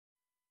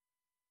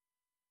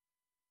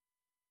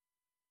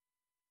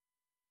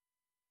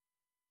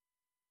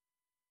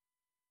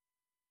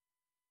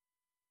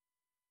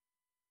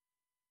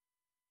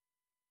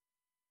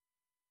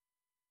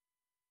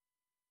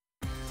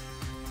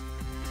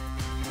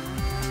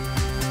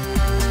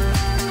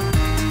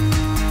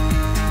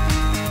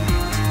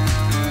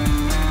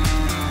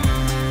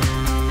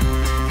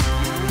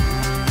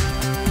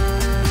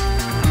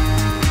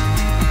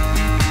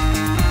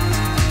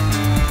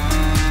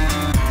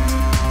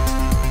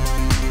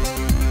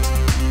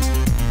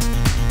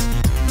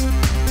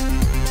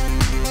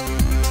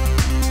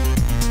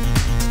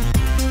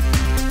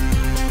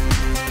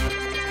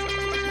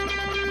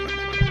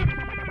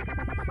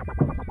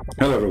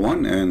Hello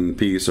everyone, and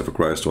peace of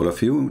Christ to all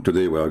of you.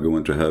 Today we are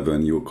going to have a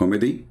new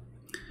comedy.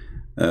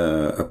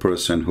 A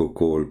person who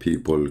called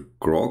people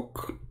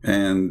croc,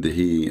 and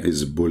he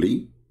is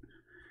bully.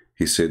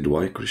 He said,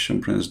 why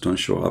Christian Prince don't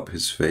show up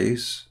his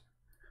face?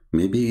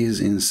 Maybe he's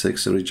in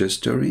sex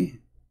registry?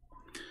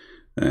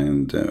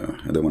 And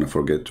I don't want to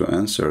forget to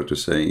answer to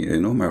say, you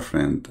know, my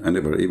friend, I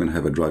never even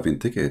have a driving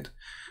ticket.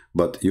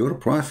 But your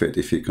prophet,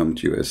 if you come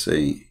to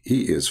USA,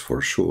 he is for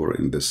sure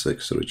in the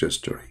sex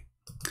registry.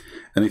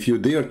 And if you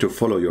dare to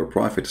follow your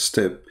prophet's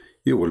step,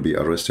 you will be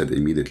arrested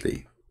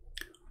immediately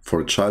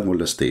for child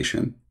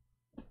molestation,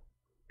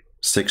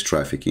 sex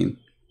trafficking,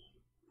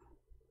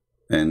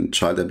 and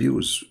child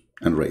abuse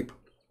and rape.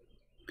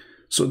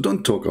 So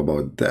don't talk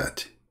about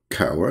that,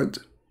 coward.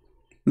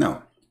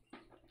 Now,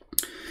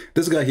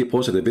 this guy, he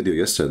posted a video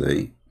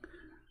yesterday,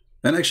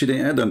 and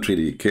actually I don't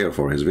really care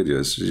for his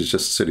videos. He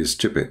just said he's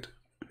stupid.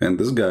 And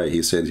this guy,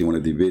 he said he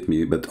want to debate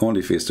me, but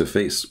only face to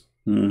face.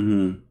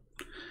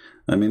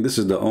 I mean, this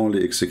is the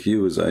only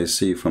excuse I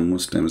see from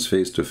Muslims,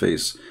 face to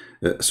face.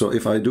 So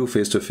if I do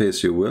face to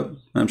face, you will.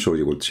 I'm sure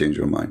you will change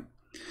your mind.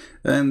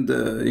 And,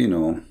 you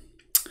know,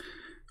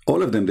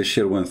 all of them, they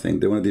share one thing.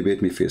 They want to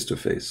debate me face to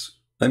face.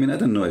 I mean, I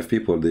don't know if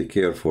people, they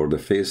care for the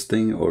face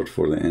thing or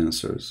for the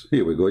answers.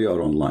 Here we go. You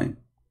are online.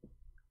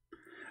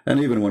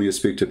 And even when you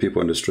speak to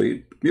people on the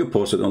street, you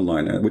post it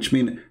online, which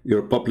means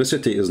your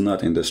publicity is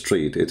not in the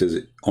street. It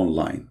is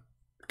online.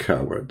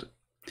 Coward.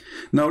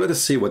 Now let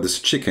us see what this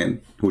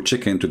chicken, who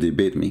chicken to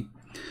debate me,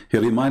 he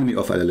reminded me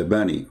of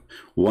Al-Albani.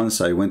 Once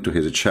I went to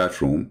his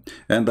chat room,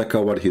 and the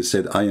coward, he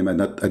said, I am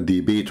not a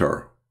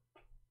debater.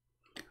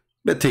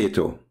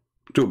 Potato.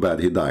 Too bad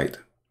he died.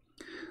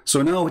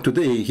 So now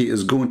today he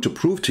is going to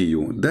prove to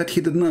you that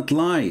he did not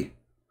lie.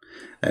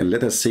 And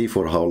let us see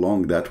for how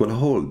long that will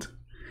hold.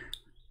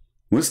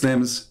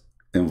 Muslims,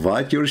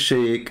 invite your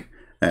sheikh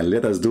and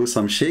let us do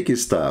some shaky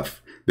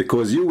stuff,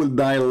 because you will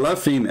die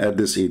laughing at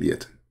this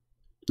idiot.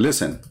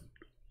 Listen.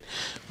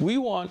 We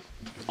want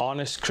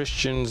honest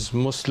Christians,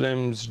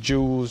 Muslims,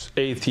 Jews,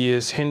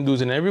 atheists,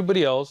 Hindus, and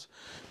everybody else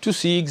to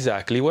see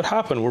exactly what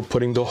happened. We're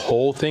putting the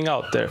whole thing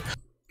out there.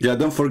 Yeah,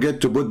 don't forget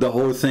to put the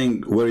whole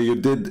thing where you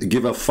did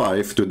give a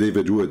 5 to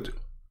David Wood,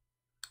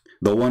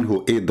 the one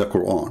who ate the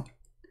Quran.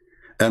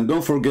 And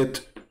don't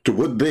forget to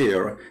put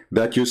there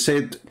that you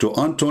said to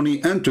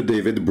Anthony and to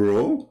David,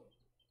 bro,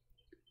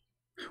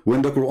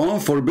 when the Quran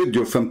forbid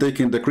you from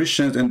taking the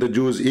Christians and the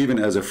Jews even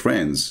as a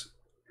friends,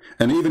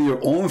 and even your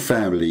own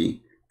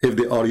family, if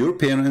they are your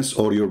parents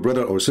or your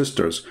brother or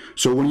sisters.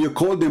 So when you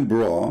call them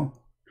bro,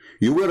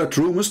 you were a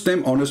true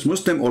Muslim, honest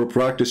Muslim, or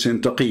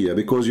practicing taqiyya,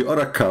 because you are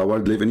a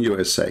coward living in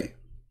USA.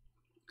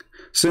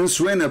 Since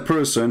when a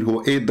person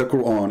who ate the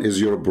Quran is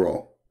your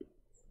bro?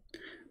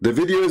 The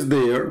video is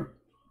there.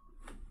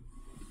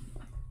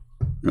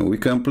 We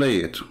can play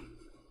it.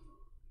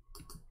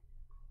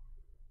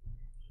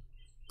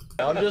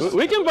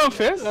 We can bump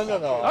fists.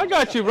 No. I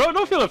got you, bro.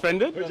 Don't feel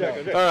offended.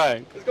 All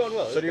right. It's going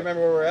well. So do you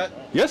remember where we're at?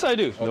 Yes, I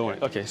do. Okay. Don't worry.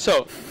 Okay,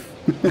 so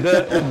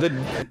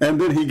and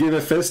then he gave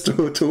a fist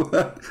to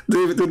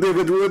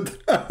David Wood.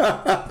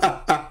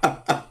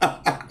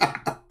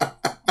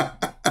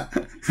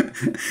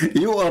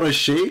 You are a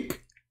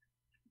sheikh,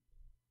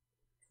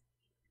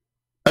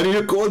 and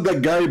you call the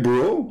guy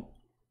bro,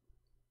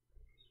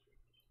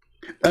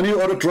 and you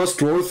are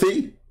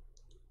trustworthy.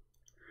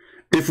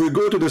 If we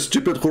go to the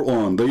stupid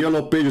Quran, the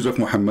yellow pages of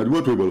Muhammad,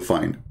 what we will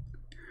find?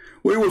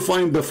 We will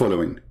find the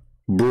following.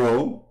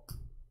 Bro,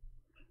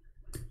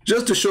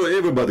 just to show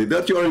everybody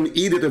that you are an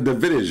idiot of the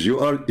village, you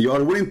are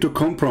willing to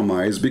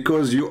compromise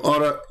because you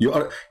are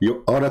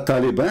a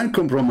Taliban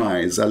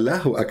compromise.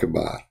 Allahu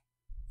Akbar.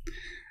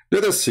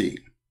 Let us see.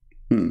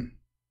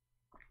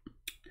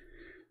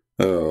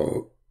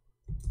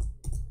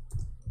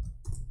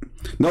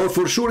 Now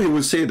for sure he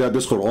will say that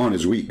this Quran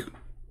is weak.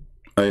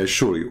 I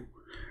assure you.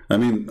 I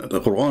mean, the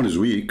Quran is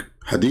weak,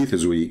 Hadith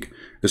is weak,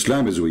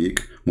 Islam is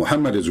weak,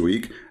 Muhammad is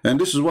weak, and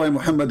this is why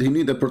Muhammad, he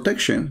needed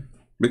protection,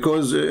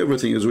 because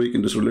everything is weak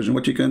in this religion.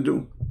 What you can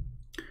do?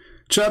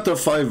 Chapter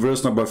 5,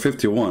 verse number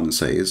 51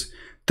 says,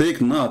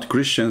 take not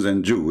Christians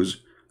and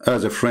Jews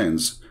as a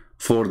friends,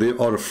 for they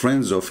are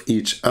friends of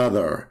each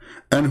other.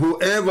 And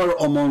whoever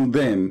among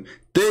them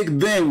take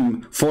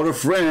them for a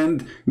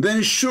friend,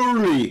 then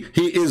surely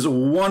he is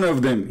one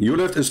of them. You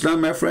left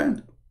Islam, my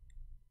friend?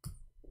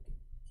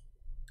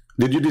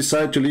 Did you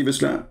decide to leave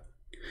Islam?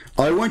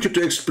 I want you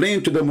to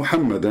explain to the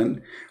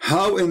Muhammadan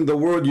how in the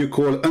world you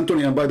call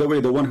Anthony, and by the way,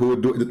 the one who will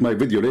do my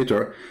video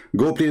later,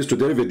 go please to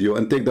their video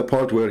and take the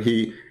part where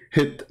he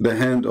hit the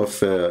hand of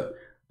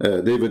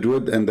David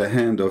Wood and the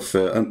hand of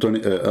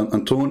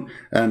Anton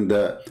and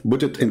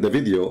put it in the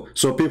video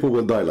so people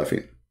will die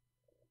laughing.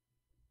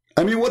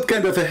 I mean, what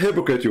kind of a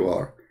hypocrite you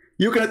are?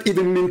 You cannot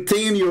even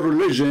maintain your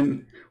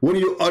religion when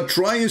you are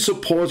trying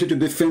supposedly to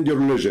defend your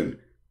religion.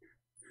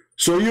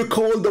 So you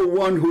call the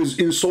one who is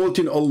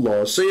insulting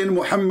Allah, saying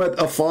Muhammad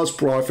a false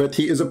prophet,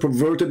 he is a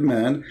perverted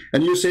man,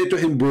 and you say to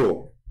him,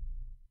 bro.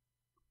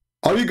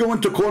 Are you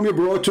going to call me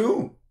bro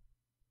too?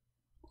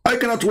 I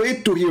cannot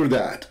wait to hear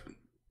that.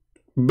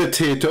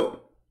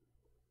 Potato.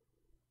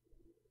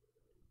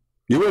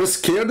 You were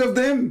scared of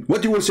them?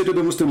 What you will say to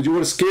the Muslims? You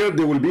were scared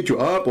they will beat you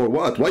up or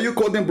what? Why you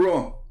call them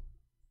bro?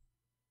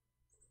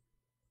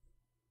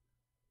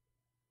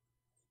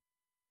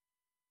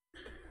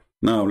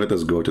 Now let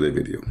us go to the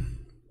video,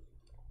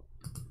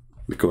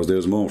 because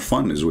there's more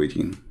fun is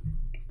waiting.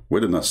 We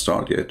did not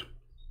start yet.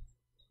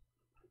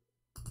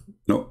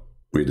 No,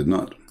 we did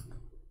not.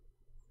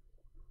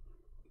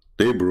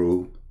 Hey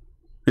bro,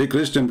 hey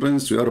Christian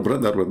Prince, we are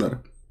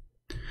brother.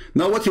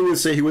 Now what he will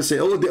say,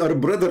 oh, they are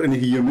brother in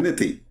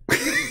humanity.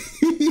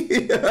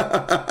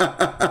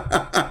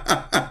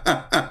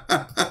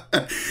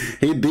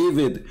 Hey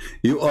David,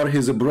 you are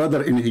his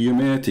brother in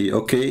humanity,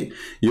 okay?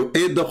 You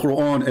ate the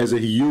Quran as a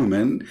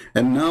human,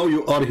 and now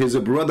you are his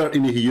brother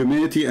in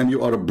humanity, and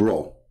you are a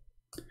bro.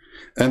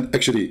 And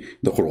actually,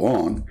 the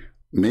Quran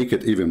make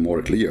it even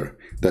more clear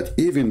that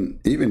even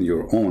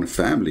your own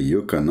family,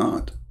 you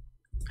cannot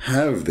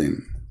have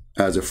them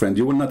as a friend.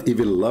 You will not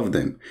even love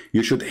them.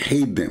 You should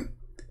hate them.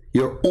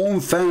 Your own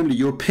family,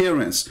 your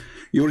parents,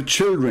 your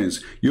children,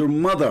 your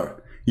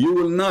mother, you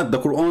will not. The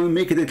Quran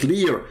make it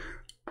clear.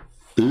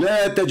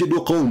 لا تجد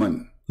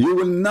قوما. You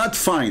will not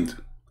find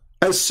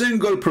a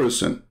single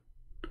person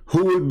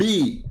who will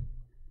be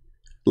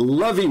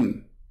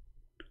loving,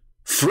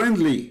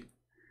 friendly,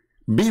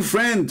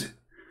 befriend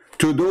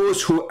to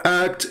those who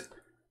act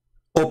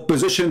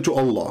opposition to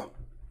Allah.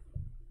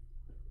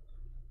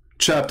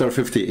 Chapter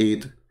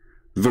 58,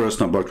 verse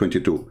number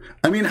 22.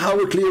 I mean,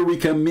 how clear we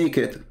can make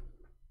it.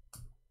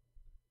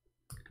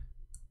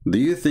 Do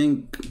you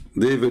think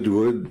David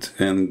Wood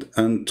and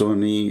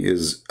Anthony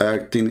is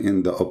acting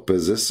in the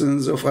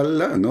oppositions of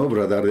Allah? No,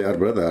 brother, they are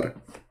brother.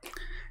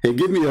 Hey,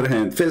 give me your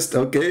hand. Fist,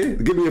 okay?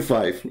 Give me a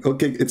 5.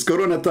 Okay, it's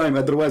Corona time.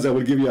 Otherwise, I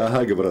will give you a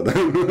hug, brother.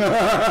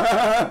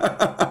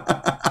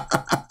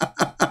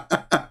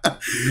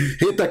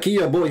 Hey,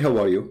 Takia, boy, how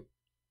are you?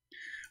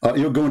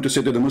 You're going to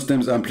say to the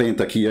Muslims, I'm playing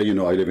Takia. You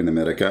know, I live in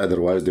America.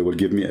 Otherwise, they will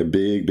give me a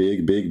big,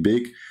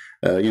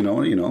 you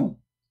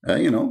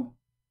know.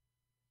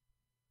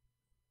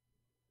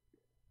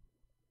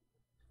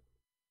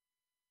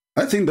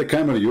 I think the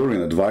camera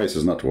urine advice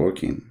is not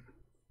working.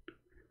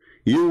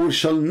 You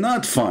shall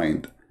not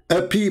find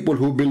a people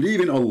who believe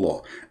in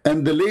Allah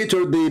and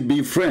later they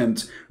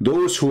befriend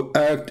those who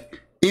act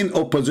in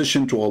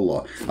opposition to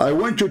Allah. I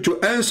want you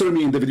to answer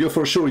me in the video.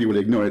 For sure you will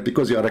ignore it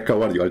because you are a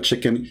coward, you are a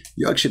chicken.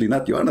 You are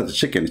not a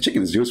chicken.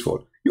 Chicken is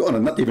useful. You are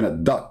not even a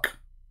duck.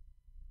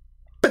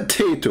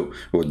 Potato.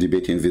 Or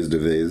debating face to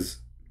face.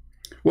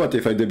 What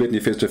if I debate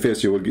you face to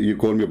face, you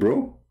call me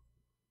bro?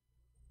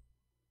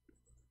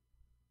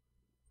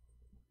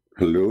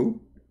 Hello?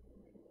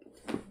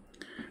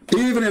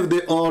 Even if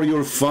they are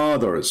your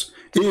fathers,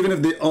 even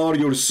if they are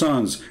your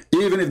sons,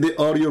 even if they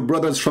are your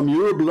brothers from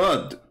your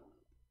blood,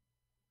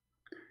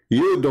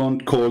 you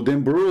don't call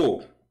them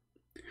bro.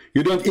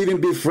 You don't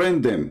even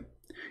befriend them.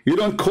 You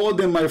don't call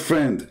them my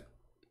friend.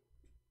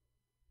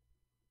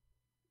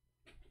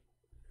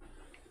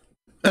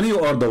 And you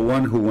are the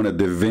one who want to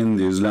defend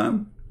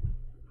Islam.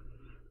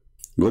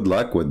 Good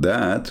luck with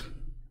that.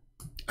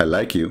 I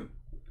like you.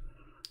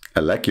 I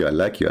like you, I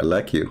like you, I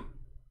like you.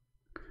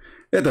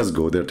 Let us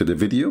go there to the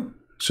video,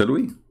 shall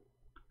we?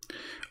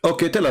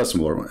 Okay, tell us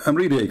more. I'm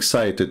really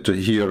excited to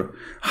hear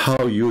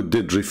how you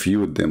did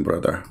refute them,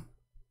 brother.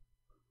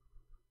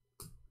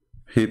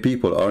 Hey,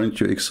 people, aren't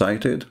you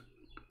excited?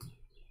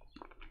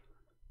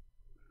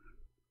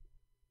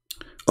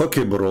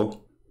 Okay,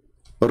 bro.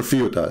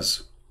 Refute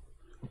us.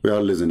 We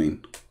are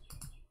listening.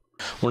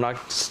 We're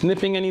not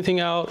snipping anything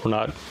out. We're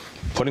not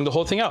putting the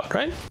whole thing out,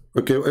 right?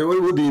 Okay,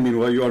 what do you mean?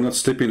 Why you are not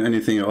slipping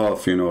anything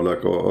off? You know,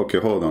 like, oh, okay,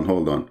 hold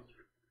on.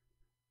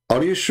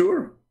 Are you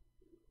sure?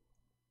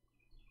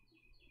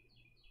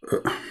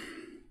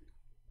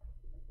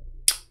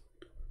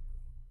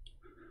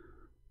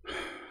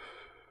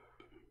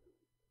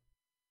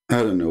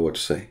 I don't know what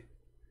to say.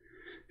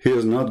 He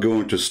is not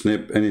going to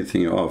snip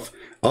anything off.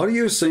 Are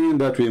you saying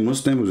that we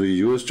Muslims, we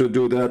used to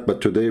do that,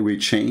 but today we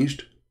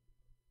changed?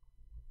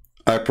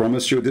 I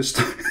promise you this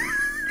time.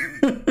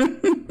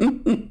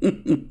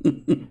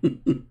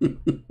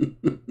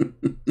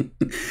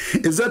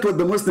 Is that what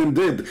the Muslim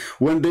did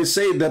when they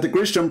say that the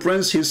Christian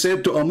prince, he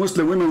said to a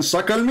Muslim woman,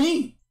 suckle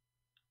me?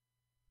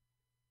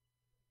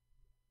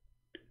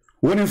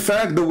 When in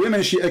fact the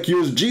woman, she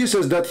accused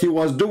Jesus that he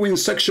was doing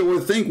sexual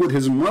thing with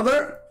his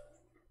mother,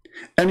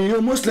 and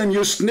you Muslim,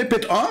 you snip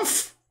it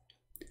off,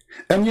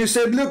 and you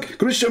said, look,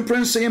 Christian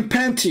prince saying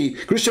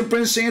panty, Christian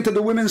prince saying to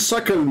the women,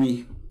 suckle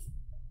me.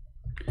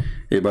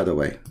 Hey, by the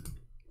way,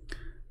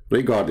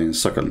 regarding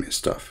suckle me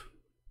stuff,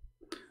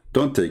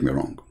 don't take me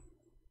wrong.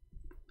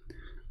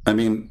 I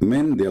mean,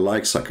 men, they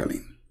like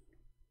suckling.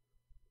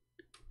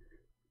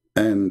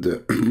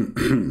 And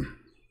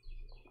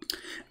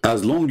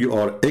as long you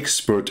are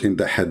expert in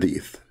the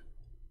hadith,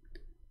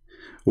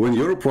 when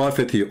your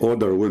prophet, he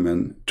ordered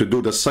women to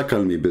do the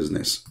suckle me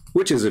business,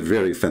 which is a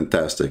very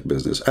fantastic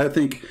business. I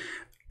think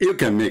you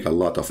can make a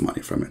lot of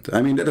money from it.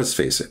 I mean, let us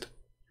face it.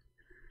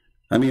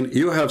 I mean,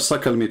 you have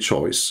suckle me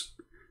choice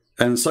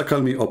and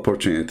suckle me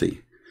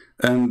opportunity.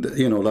 And,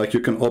 you know, like you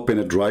can open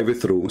a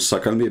drive-through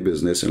Suckle Me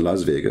business in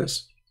Las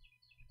Vegas.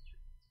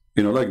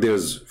 You know, like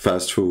there's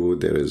fast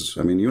food, there is,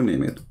 I mean, you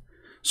name it.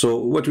 So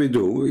what we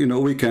do, you know,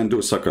 we can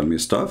do Suckle Me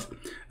stuff.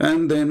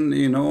 And then,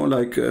 you know,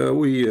 like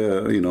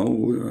you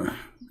know,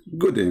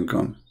 good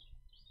income.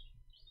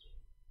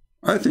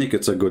 I think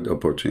it's a good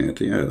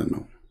opportunity. I don't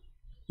know.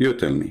 You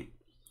tell me.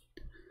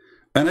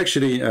 And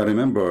actually, I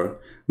remember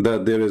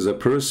that there is a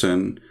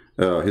person,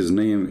 his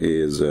name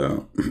is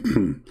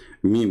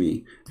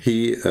Mimi.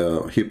 He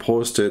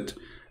posted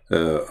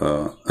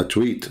a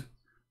tweet.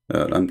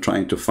 I'm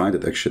trying to find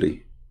it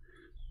actually.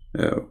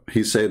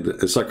 He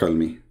said, "Suckle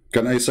me.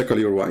 Can I suckle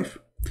your wife?"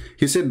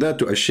 He said that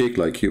to a sheikh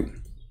like you.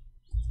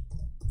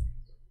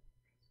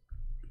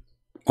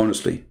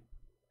 Honestly,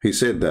 he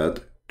said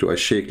that to a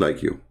sheikh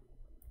like you.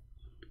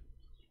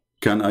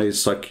 Can I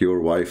suck your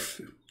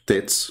wife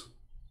tits?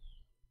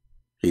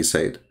 He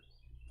said.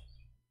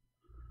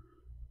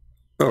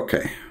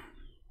 Okay.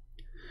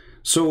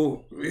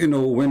 So, you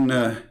know, when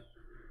a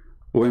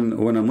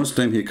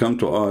Muslim, he come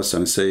to us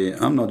and say,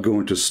 I'm not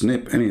going to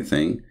snip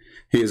anything,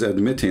 he is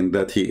admitting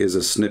that he is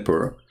a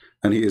snipper,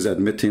 and he is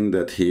admitting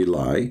that he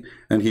lie,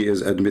 and he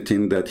is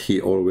admitting that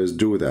he always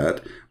do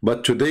that.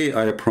 But today,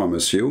 I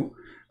promise you,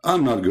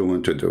 I'm not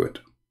going to do it.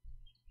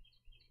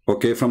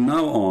 Okay, from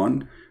now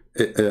on,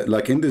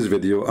 like in this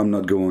video, I'm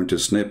not going to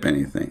snip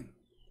anything.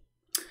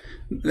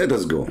 Let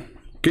us go.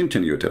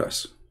 Continue to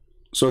us.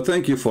 So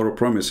thank you for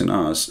promising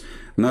us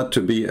not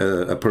to be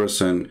a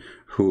person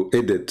who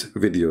edit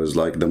videos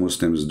like the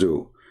Muslims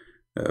do,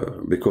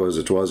 because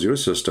it was your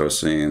sister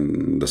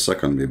saying the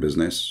Suckle Me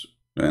business,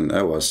 and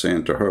I was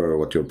saying to her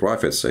what your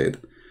prophet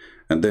said.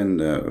 And then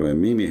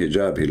Mimi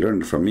Hijab, he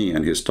learned from me,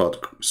 and he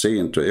started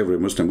saying to every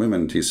Muslim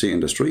woman he see in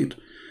the street,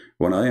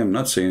 when I am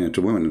not saying it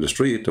to women in the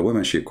street, a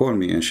woman, she called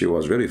me and she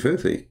was very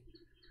filthy.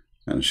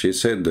 And she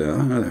said,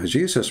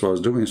 Jesus was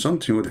doing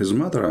something with his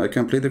mother. I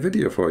can play the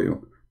video for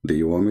you. Do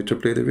you want me to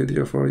play the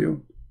video for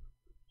you?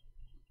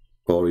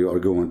 Or you are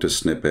going to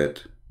snip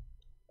it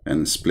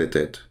and split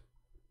it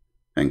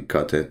and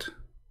cut it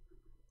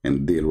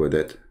and deal with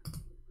it?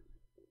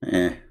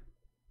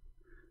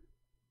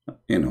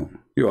 You know,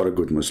 you are a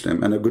good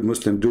Muslim, and a good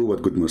Muslim do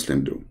what good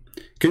Muslim do.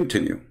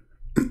 Continue.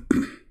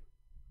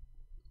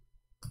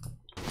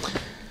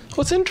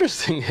 What's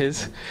interesting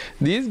is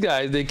these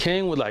guys, they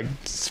came with like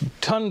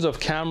tons of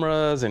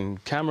cameras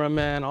and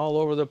cameramen all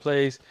over the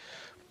place,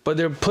 but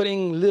they're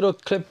putting little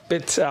clip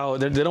bits out.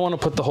 They don't want to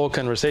put the whole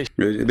conversation.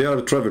 They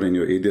are traveling,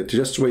 you idiot.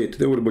 Just wait.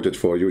 They will put it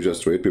for you.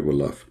 Just wait. People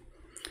laugh.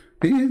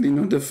 You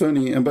know, the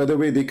funny. And by the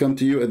way, they come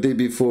to you a day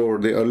before.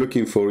 They are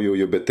looking for you,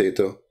 you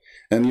potato.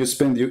 And you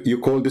spend, you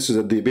call this is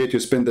a debate. You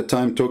spend the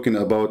time talking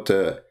about,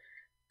 do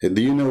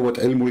you know what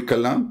Ilmul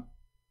Kalam?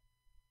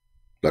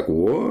 Like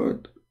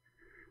what?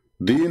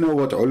 Do you know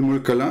what Ilmul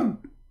Kalam?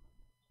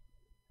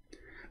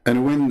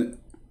 And when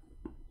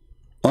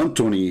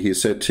Anthony, he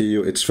said to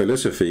you, it's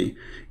philosophy,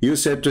 you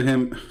said to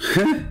him,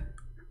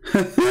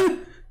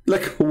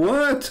 like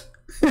what?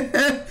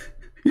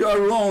 You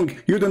are wrong.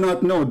 You do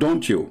not know,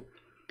 don't you?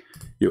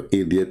 You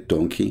idiot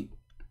donkey.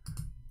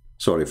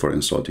 Sorry for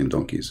insulting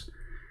donkeys.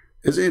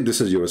 Isn't this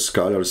is your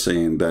scholar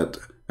saying that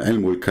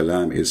Ilmul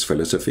Kalam is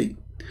philosophy?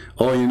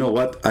 Oh, you know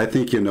what? I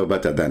think you know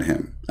better than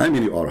him. I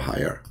mean, you are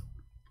higher.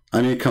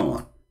 I mean, come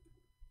on.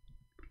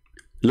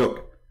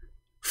 Look,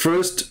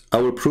 first, I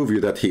will prove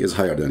you that he is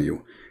higher than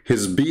you.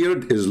 His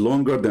beard is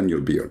longer than your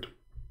beard.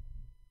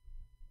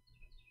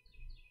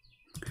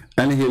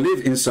 And he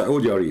lives in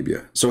Saudi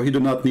Arabia, so he do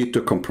not need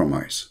to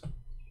compromise.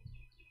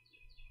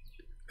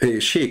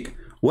 Hey, Sheikh,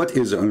 what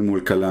is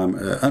Ilmul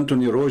Kalam?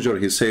 Anthony Roger,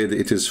 he said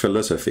it is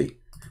philosophy.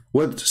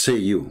 What say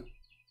you?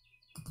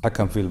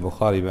 حكم في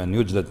البخاري بأن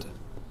يجلد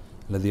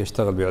الذي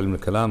يشتغل بعلم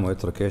الكلام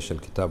ويترك ايش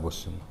الكتاب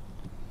والسنة.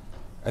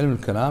 علم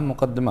الكلام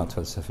مقدمات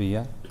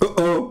فلسفية.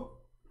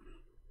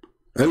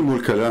 علم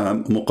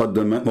الكلام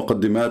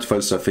مقدمات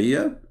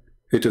فلسفية.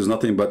 It is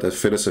nothing but a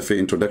philosophy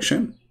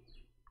introduction.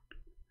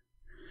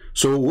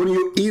 So when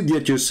you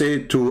idiot, you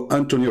say to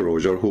Anthony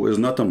Roger, who is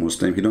not a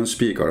Muslim, he don't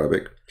speak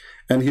Arabic,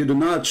 and he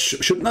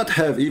should not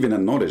have even a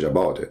knowledge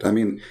about it. I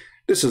mean,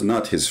 this is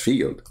not his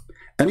field.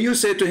 And you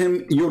say to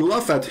him, you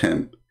laugh at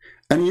him,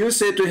 and you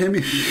say to him,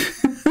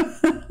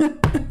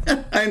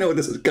 I know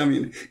this is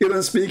coming. You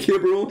don't speak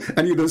Hebrew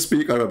and you don't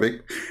speak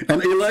Arabic.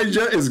 And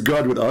Elijah is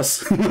God with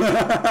us.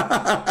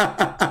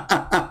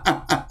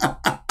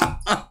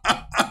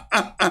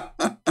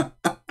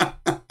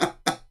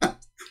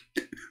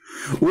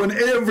 When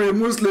every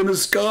Muslim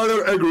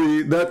scholar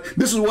agree that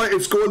this is why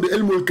it's called the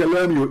Ilmul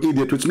Kalam, you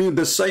idiot, which means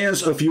the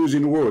science of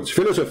using words,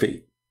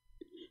 philosophy.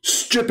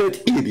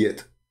 Stupid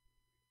idiot.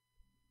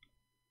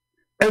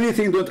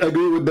 Anything don't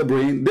agree with the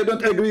brain, they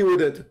don't agree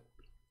with it.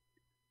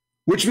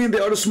 Which means they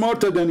are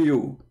smarter than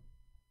you.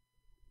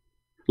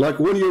 Like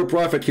when your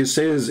prophet, he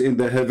says in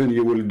the heaven,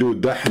 you will do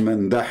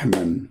dahman,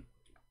 dahman.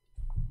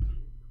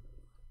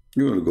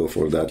 You will go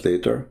for that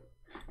later.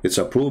 It's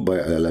approved by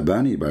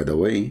Al-Albani, by the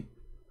way.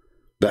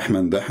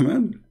 Dahman,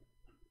 dahman.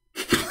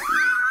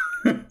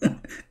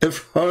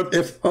 If hard,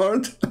 if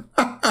hard.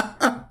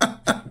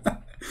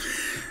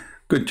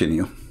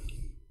 Continue.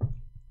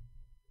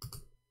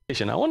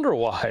 I wonder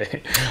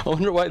why. I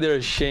wonder why they're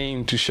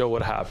ashamed to show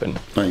what happened.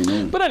 I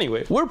know. But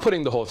anyway, we're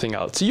putting the whole thing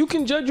out. So you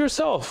can judge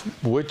yourself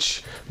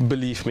which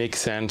belief makes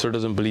sense or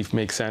doesn't belief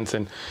make sense.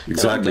 And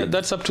exactly.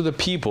 That's up to the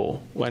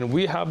people. When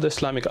we have the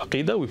Islamic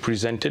Aqidah, we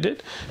presented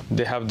it.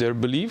 They have their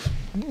belief,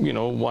 you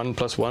know, 1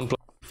 + 1 +.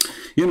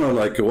 You know,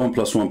 like 1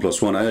 + 1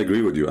 + 1, I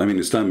agree with you. I mean,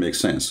 Islam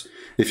makes sense.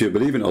 If you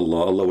believe in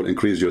Allah, Allah will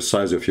increase your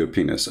size of your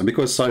penis. And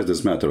because size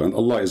does matter, and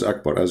Allah is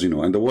Akbar, as you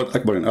know. And the word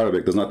Akbar in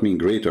Arabic does not mean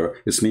greater,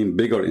 it means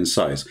bigger in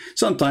size.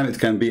 Sometimes it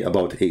can be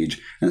about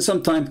age, and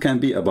sometimes it can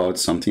be about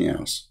something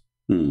else.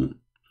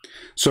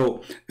 So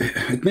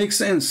it makes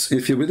sense.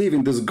 If you believe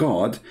in this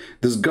God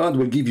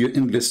will give you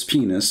endless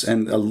penis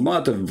and a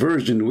lot of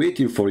virgin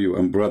waiting for you.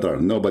 And brother,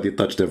 nobody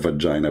touched their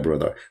vagina,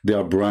 brother. They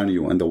are brand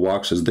new and the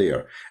wax is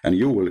there. And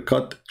you will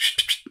cut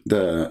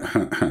the,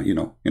 you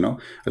know,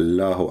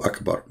 Allahu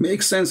Akbar.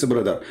 Makes sense,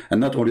 brother. And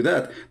not only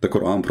that, the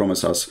Quran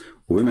promises us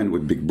women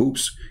with big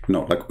boobs. You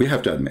know, like we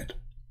have to admit.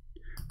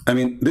 I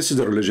mean, this is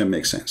the religion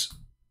makes sense.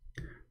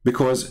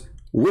 Because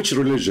which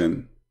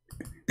religion,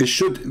 it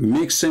should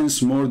make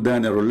sense more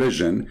than a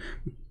religion,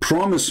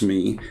 promise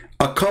me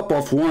a cup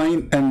of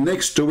wine and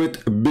next to it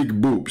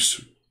big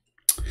boobs.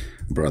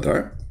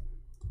 Brother,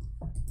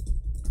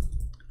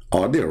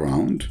 are they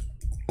round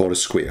or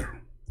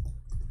square?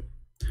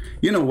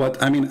 You know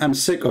what? I mean, I'm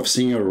sick of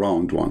seeing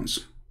round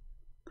ones.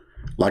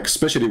 Like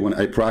especially when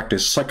I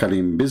practice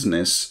suckling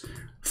business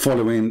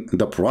following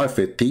the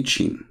Prophet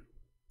teaching.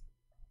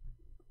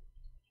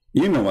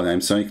 You know what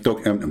I'm saying?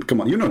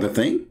 Come on, you know the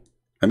thing?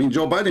 I mean,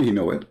 Joe Biden, he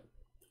know it.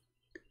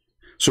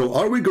 So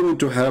are we going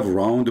to have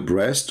round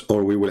breast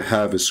or we will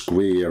have a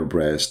square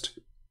breast?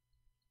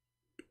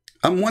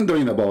 I'm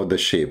wondering about the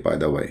shape, by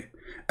the way.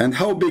 And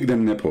how big the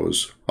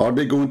nipples? Are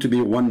they going to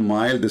be 1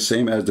 mile, the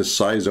same as the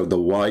size of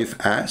the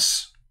wife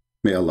ass?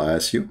 May Allah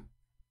ask you.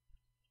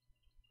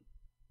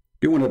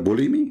 You want to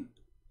bully me?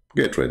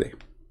 Get ready.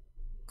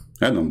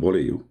 I don't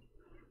bully you.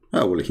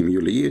 I will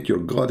humiliate your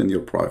God and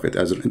your Prophet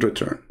as in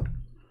return.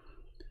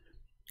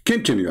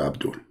 Continue,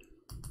 Abdul.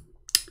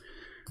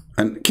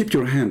 And keep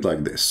your hand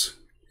like this.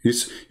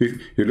 You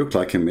look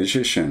like a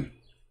magician.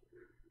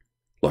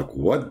 Like,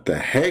 what the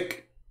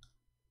heck?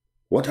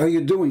 What are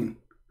you doing?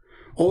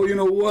 Oh, you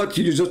know what?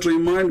 You just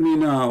remind me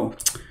now.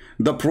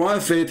 The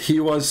Prophet, he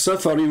was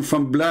suffering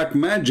from black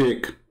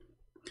magic.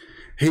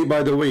 Hey,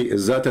 by the way,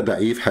 is that a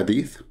da'if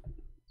hadith?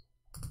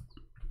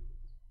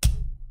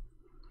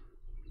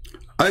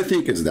 I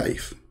think it's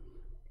da'if.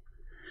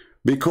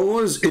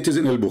 Because it is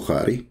in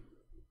al-Bukhari.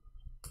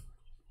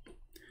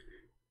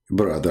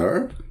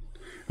 Brother,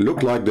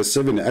 look like the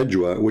 7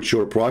 ajwa, which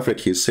your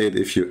prophet, he said,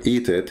 if you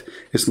eat it,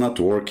 it's not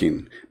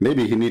working.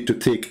 Maybe he need to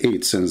take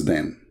 8 since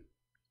then.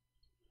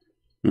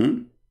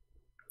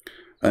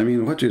 I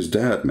mean, what is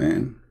that,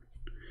 man?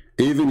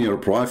 Even your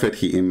prophet,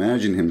 he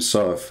imagined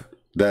himself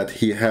that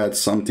he had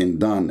something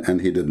done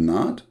and he did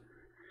not?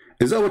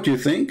 Is that what you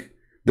think?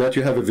 That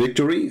you have a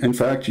victory? In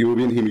fact, you've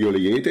been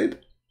humiliated?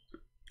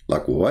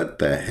 Like, what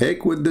the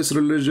heck with this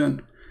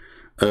religion?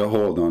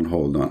 Hold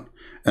on.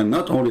 And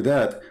not only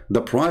that,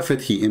 the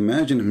Prophet, he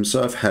imagined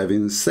himself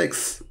having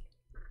sex.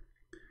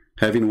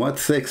 Having what?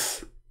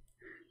 Sex.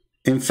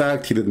 In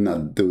fact, he did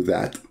not do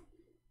that.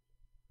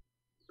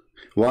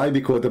 Why?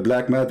 Because the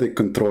black magic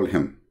control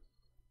him.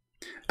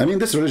 I mean,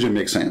 this religion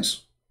makes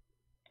sense.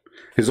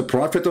 He's a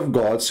prophet of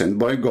God, sent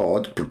by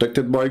God,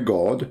 protected by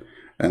God.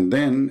 And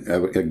then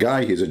a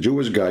guy, he's a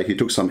Jewish guy, he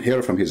took some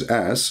hair from his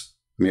ass.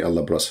 May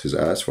Allah bless his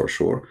ass for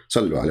sure.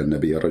 Sallu ala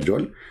nabi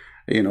rajul.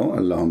 You know,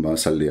 Allahumma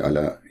salli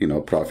ala, you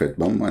know, prophet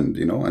bum, and,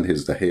 you know, and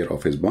the hair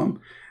of his bum.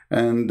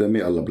 And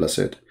may Allah bless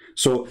it.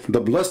 So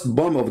the blessed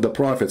bum of the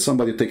prophet,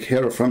 somebody take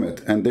hair from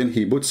it, and then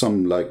he put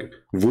some like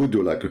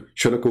voodoo, like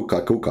shuraku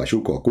kaku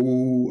kashu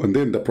kaku, and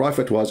then the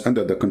prophet was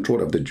under the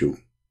control of the Jew.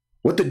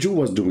 What the Jew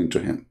was doing to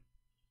him?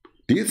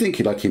 Do you think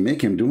he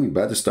make him doing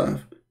bad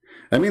stuff?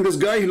 I mean, this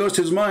guy, he lost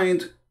his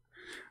mind.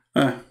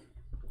 No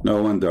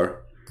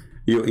wonder.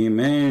 You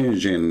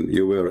imagine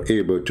you were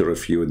able to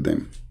refute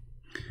them.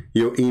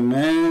 You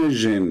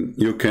imagine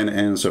you can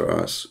answer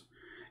us.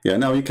 Yeah,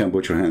 now you can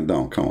put your hand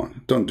down. Come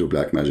on. Don't do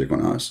black magic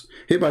on us.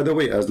 Hey, by the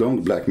way, as long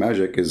as black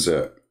magic is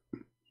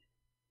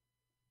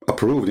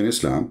approved in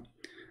Islam,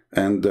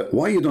 and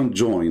why you don't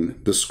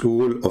join the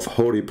school of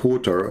Harry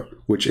Potter,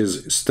 which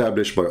is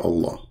established by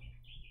Allah?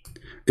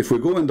 If we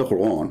go in the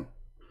Quran,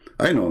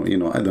 I know, you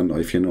know, I don't know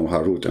if you know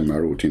Harut and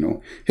Marut, you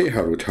know. Hey,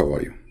 Harut, how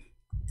are you?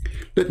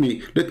 Let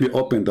me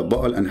open the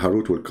Baal and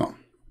Harut will come.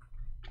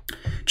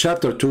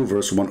 Chapter 2,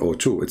 verse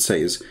 102, it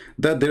says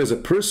that there is a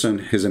person,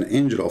 he's an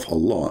angel of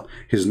Allah,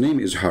 his name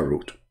is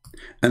Harut.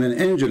 And an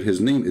angel,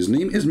 his name is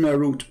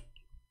Marut.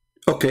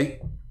 Okay.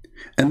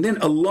 And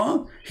then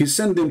Allah, he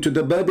sent them to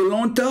the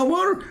Babylon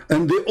Tower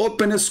and they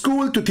open a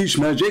school to teach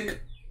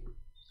magic.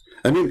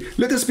 I mean,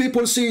 let us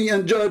people see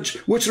and judge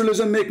which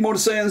religion make more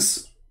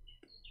sense.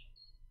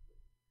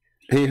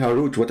 Hey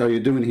Harut, what are you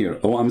doing here?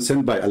 Oh, I'm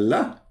sent by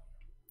Allah?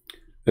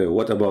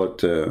 What about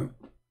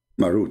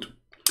Marut?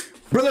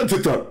 Brother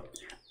Twitter,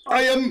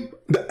 I am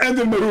the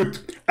Adil Marut,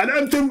 and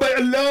I'm sent by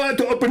Allah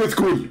to open a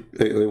school.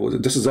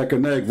 This is Zakir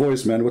Naik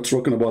voice, man. What's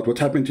talking about? What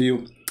happened to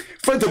you?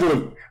 First of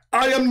all,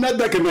 I am not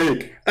Zakir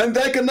Naik, and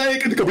Zakir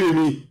Naik is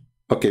me.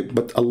 Okay,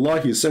 but Allah,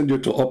 He sent you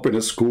to open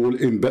a school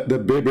in the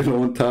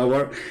Babylon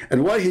Tower.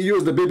 And why He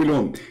used the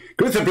Babylon?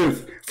 Christian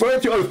Prince,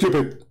 first you are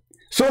stupid.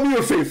 Show me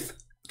your faith.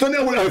 Then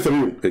I will answer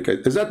you. Okay.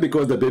 Is that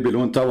because the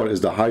Babylon Tower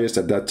is the highest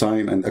at that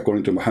time? And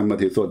according to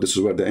Muhammad, he thought this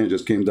is where the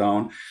angels came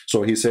down.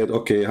 So he said,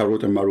 okay,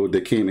 Harut and Marut,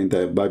 they came in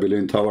the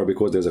Babylon Tower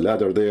because there's a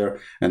ladder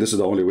there. And this is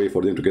the only way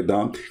for them to get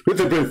down.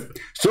 Christian Prince,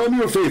 show me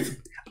your faith.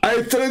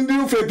 I send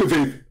you faith to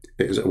faith.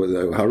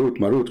 Harut,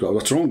 Marut,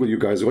 what's wrong with you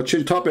guys? What's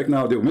your topic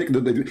now? They make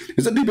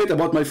is the debate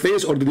about my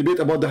face or the debate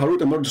about the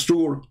Harut and Marut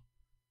store?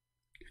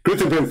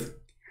 Christian Prince,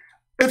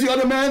 if you are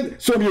a man,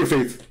 show me your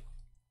faith.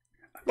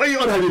 Why you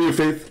are having your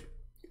faith?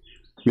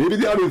 Maybe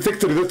they are in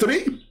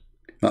 633?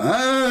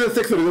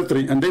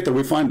 633. And later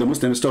we find the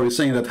Muslim story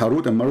saying that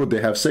Harut and Marut,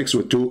 they have sex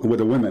with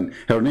a woman.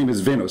 Her name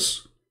is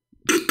Venus.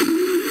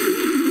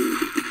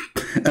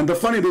 And the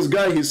funny, this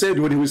guy, he said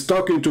when he was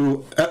talking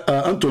to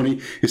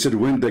Anthony, he said,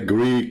 when the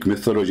Greek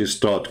mythology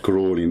start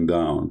crawling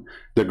down.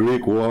 The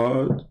Greek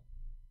what?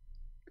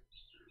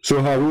 So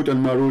Harut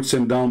and Marut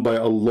sent down by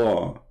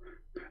Allah.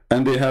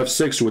 And they have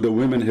sex with a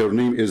woman, her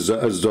name is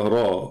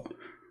Az-Zahra,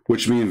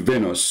 which means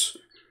Venus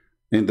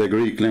in the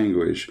Greek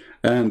language.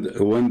 And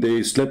when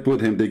they slept with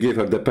him, they gave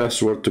her the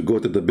password to go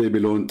to the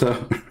Babylon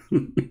Tower.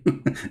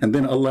 And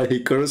then Allah, He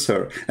cursed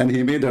her and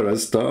He made her a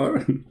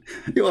star.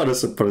 You are a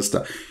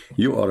superstar.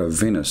 You are a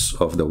Venus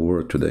of the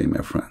world today,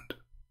 my friend.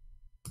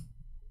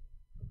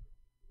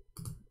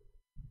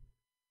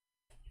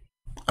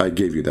 I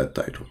gave you that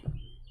title.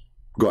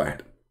 Go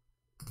ahead.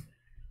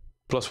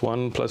 Plus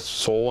one, plus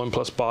soul, and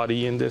plus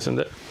body, and this and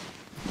that.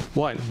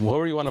 One,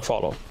 whoever you want to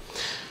follow.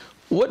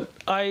 What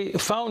I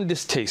found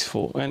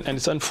distasteful, and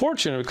it's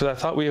unfortunate because I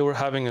thought we were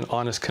having an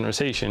honest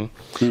conversation,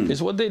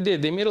 is what they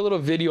did. They made a little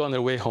video on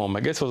their way home.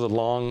 I guess it was a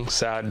long,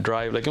 sad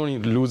drive. Like when you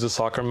lose a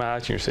soccer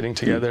match and you're sitting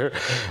together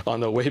on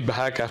the way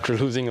back after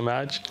losing a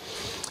match.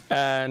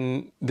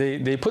 And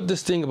they put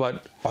this thing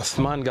about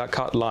Uthman got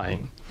caught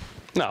lying.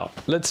 Now,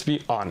 let's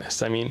be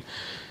honest. I mean,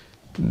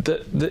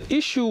 the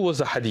issue was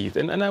a hadith.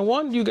 And I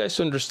want you guys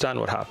to understand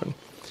what happened.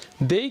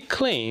 They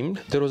claimed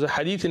there was a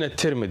hadith in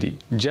At-Tirmidhi.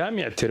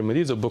 Jami' At-Tirmidhi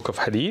is a book of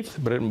hadith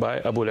written by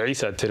Abu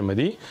Isa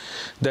At-Tirmidhi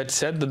that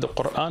said that the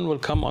Quran will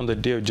come on the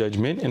Day of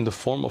Judgment in the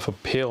form of a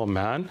pale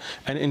man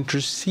and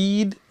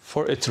intercede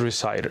for its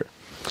reciter.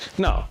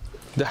 Now,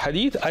 the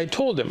hadith, I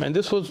told them, and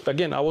this was,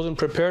 again, I wasn't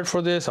prepared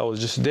for this. I was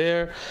just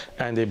there,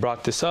 and they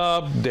brought this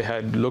up. They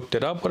had looked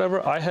it up,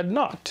 whatever. I had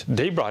not.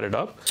 They brought it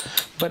up.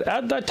 But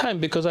at that time,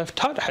 because I've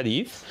taught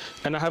hadith,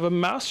 and I have a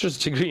master's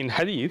degree in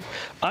hadith,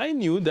 I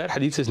knew that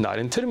hadith is not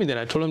in Tirmidhi. And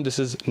I told them this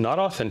is not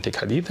authentic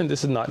hadith, and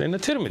this is not in a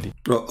Tirmidhi.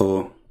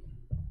 Uh-oh.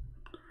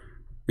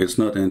 It's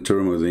not in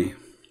Tirmidhi.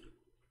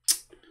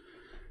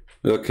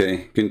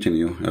 Okay,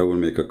 continue. I will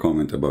make a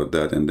comment about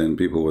that, and then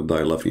people will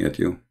die laughing at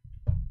you.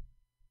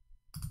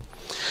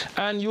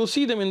 And you'll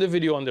see them in the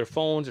video on their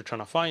phones. They're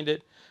trying to find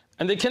it.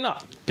 And they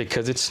cannot,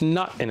 because it's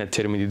not in a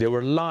Tirmidhi. They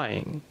were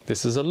lying.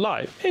 This is a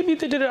lie. Maybe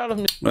they did it out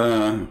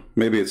of...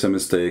 maybe it's a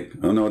mistake.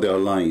 Oh, no, they are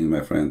lying,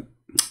 my friend.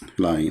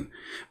 Lying.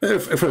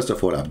 First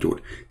of all, Abdul,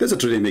 does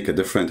it really make a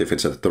difference if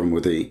it's a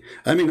Tirmidhi?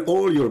 I mean,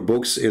 all your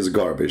books is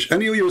garbage.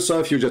 And you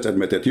yourself, you just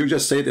admit it. You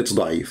just said it's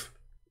daif.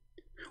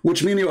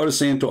 Which means you are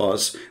saying to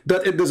us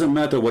that it doesn't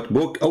matter what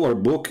book. Our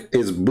book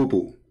is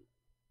boo-boo.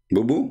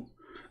 Boo-boo?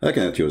 I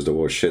cannot use the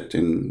word shit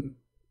in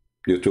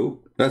YouTube.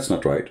 That's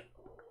not right.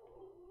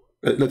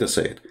 Let us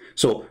say it.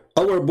 So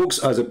our books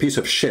are a piece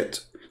of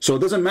shit. So it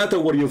doesn't matter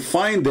where you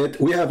find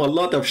it. We have a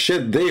lot of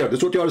shit there.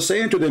 That's what you are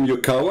saying to them, you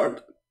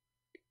coward.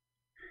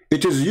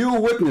 It is you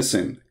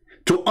witnessing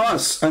to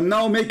us and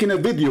now making a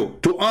video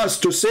to us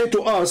to say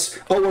to us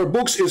our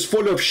books is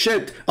full of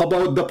shit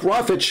about the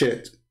prophet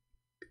shit.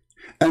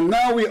 And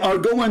now we are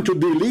going to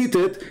delete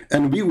it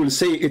and we will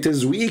say it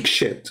is weak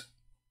shit.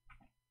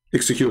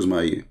 Excuse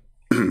my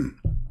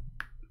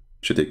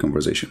shitty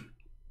conversation.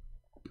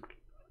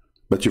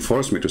 But you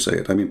forced me to say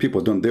it. I mean,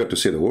 people don't dare to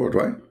say the word,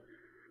 right?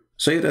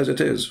 Say it as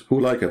it is. Who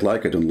like it,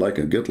 don't like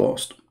it, get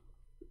lost.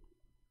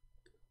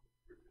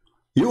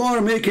 You are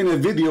making a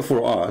video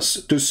for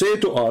us to say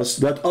to us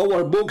that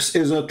our books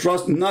is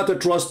not a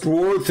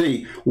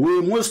trustworthy. We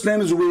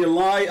Muslims, we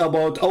lie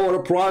about our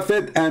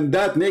prophet, and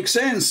that makes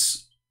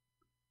sense.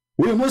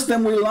 We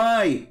Muslims, we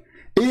lie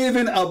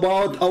even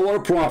about our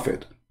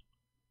prophet.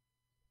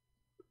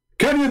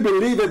 Can you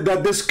believe it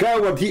that this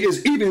coward, he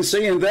is even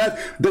saying that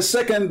the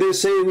second they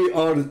say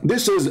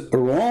this is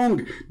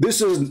wrong, this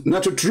is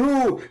not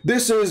true,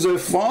 this is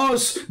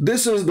false,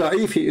 this is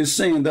da'if, he is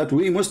saying that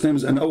we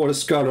Muslims and our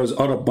scholars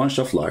are a bunch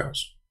of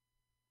liars.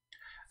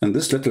 And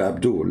this little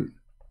Abdul,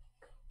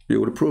 you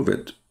will prove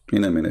it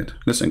in a minute.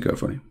 Listen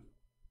carefully.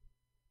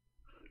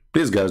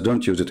 Please guys,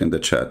 don't use it in the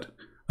chat.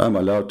 I'm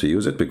allowed to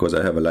use it because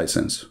I have a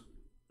license.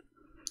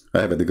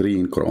 I have a degree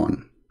in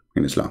Quran,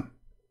 in Islam,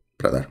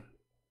 brother.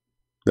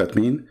 That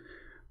means,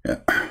 yeah,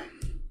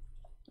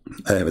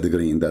 I have a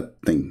degree in that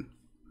thing.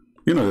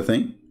 You know the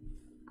thing?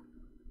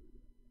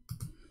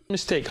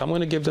 Mistake. I'm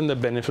going to give them the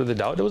benefit of the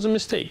doubt. It was a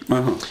mistake.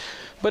 Uh-huh.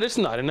 But it's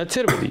not in a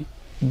Tirmidhi.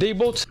 They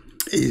both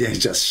Yeah,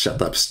 just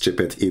shut up,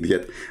 stupid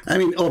idiot. I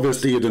mean,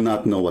 obviously you do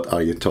not know what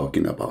are you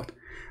talking about.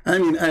 I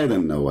mean, I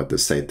don't know what to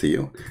say to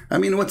you. I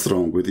mean, what's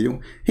wrong with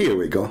you? Here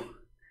we go.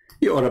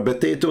 You are a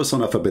potato,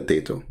 son of a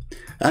potato.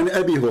 عن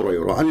أبي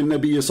هريرة عن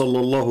النبي صلى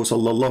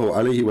الله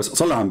عليه وسلم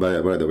صلى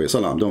by the way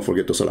صلى don't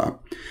forget to صلى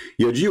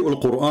يجيء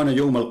القرآن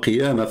يوم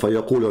القيامة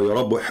فيقول يا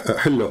رب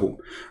حله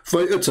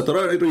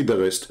etc. Read the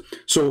rest.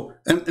 So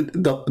and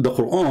the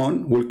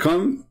Quran will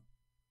come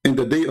in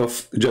the day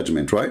of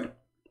judgment, right?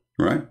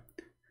 Right?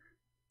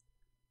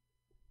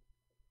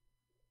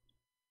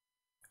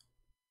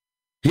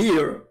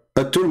 Here,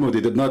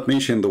 At-Tirmidhi did not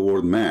mention the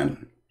word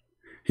man.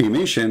 He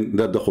mentioned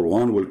that the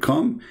Quran will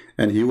come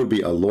and he will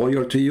be a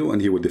lawyer to you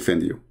and he will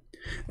defend you.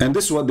 And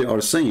this is what they are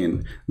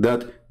saying,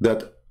 that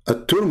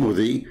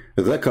At-Tirmidhi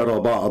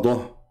ذكر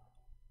بعضه,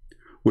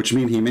 which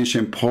means he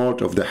mentioned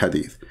part of the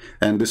hadith.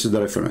 And this is the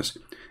reference.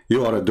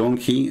 You are a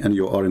donkey and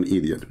you are an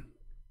idiot.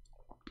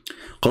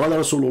 قال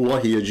رسول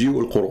الله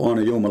يجيء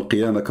القرآن يوم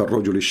القيامة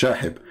كالرجل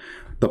الشاحب.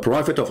 The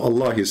Prophet of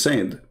Allah, he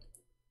said,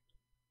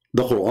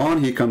 the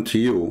Quran, he come to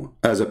you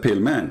as a pale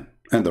man,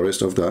 and the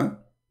rest of the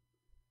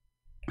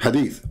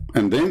hadith.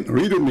 And then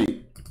read with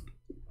me.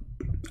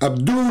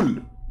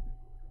 Abdul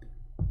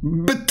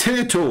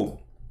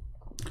potato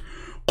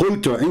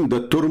قلت عند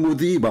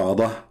الترمذي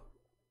بعضه.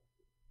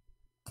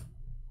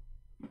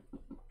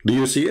 Do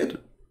you see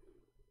it?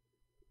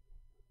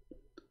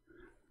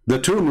 The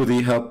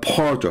Tirmidhi have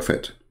part of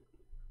it.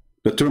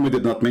 The Tirmidhi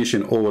did not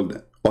mention all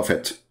of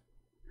it.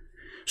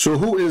 So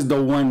who is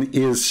the one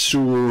is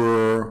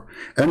sure?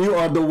 And you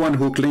are the one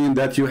who claim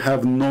that you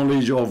have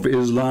knowledge of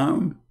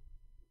Islam?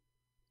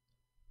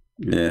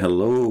 Yeah,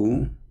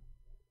 hello.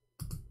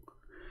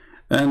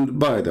 And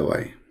by the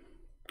way,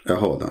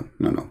 hold on.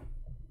 No.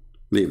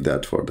 Leave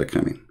that for the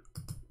coming.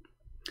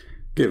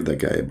 Give the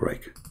guy a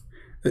break.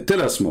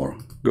 Tell us more.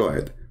 Go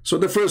ahead. So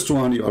the first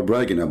one you are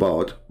bragging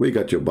about, we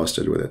got you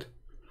busted with it.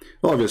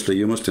 Obviously,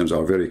 you Muslims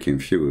are very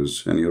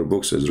confused, and your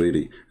books is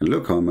really, and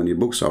look how many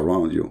books are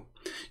around you.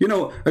 You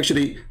know,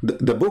 actually,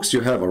 the books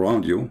you have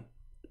around you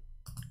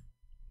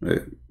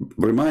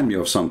remind me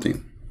of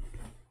something.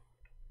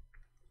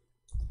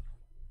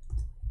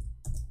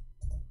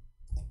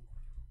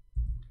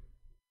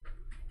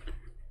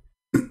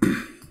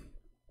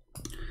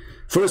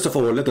 First of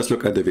all, let us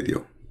look at the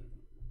video.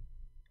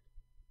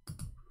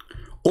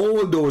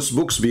 All those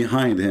books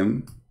behind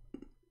him,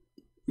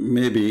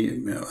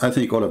 maybe, I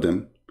think all of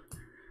them,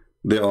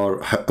 they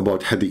are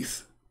about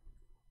hadith.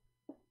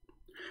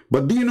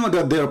 But do you know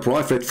that their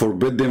prophet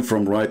forbid them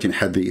from writing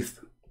hadith?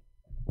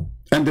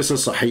 And this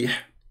is sahih.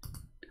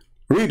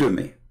 Read with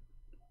me.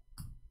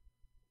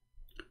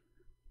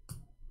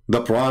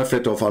 The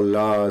Prophet of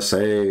Allah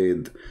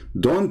said,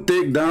 don't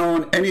take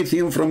down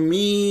anything from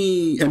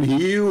me, and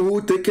he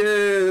who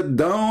taketh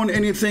down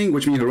anything,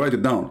 which means he write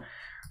it down,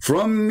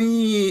 from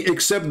me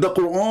except the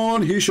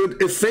Quran, he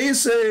should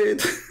efface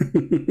it.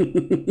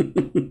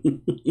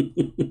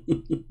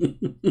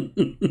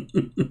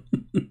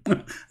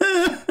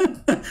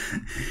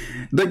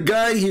 The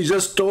guy, he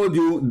just told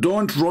you,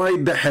 don't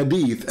write the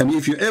hadith. And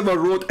if you ever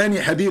wrote any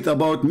hadith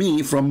about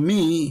me, from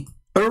me,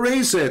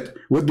 erase it.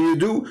 What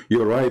do?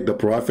 You write, the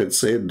Prophet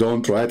said,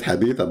 don't write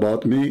hadith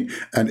about me.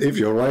 And if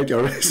you write,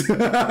 erase it.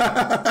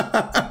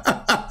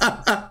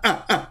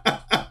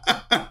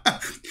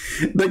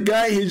 The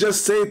guy, he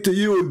just said to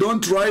you,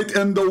 don't write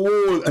on the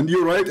wall. And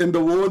you write in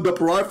the wall, the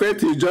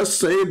Prophet, he just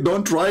said,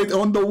 don't write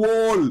on the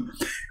wall.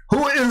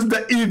 Who is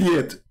the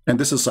idiot? And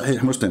this is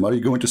Sahih Muslim. Are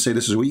you going to say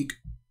this is weak?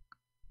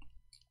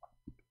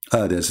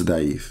 That's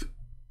daif.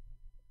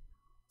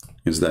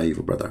 It's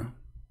daif, brother.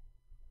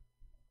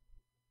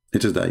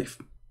 It is daif.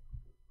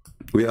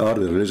 We are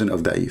the religion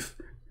of daif.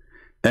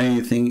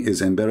 Anything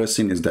is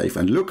embarrassing is daif.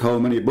 And look how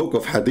many book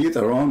of hadith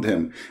around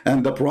him.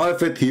 And the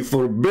Prophet, he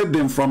forbid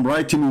them from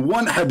writing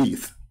one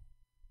hadith.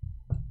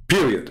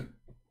 Period.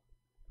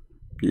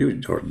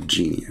 You are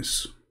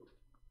genius.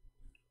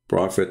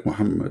 Prophet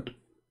Muhammad.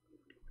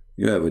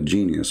 You have a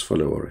genius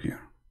follower here.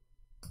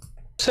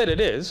 said it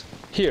is.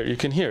 Here, you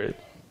can hear it.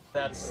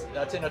 That's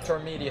in a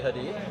Tirmidhi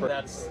hadith.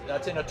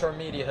 That's in a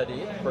Tirmidhi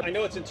hadith. I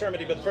know it's in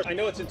Tirmidhi, but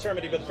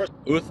first.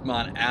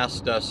 Uthman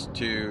asked us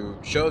to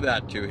show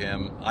that to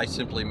him. I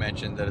simply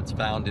mentioned that it's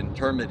found in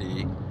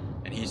Tirmidhi,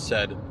 and he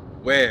said,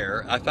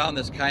 where? I found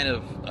this kind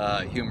of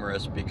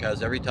humorous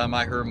because every time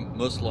I hear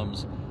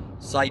Muslims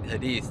cite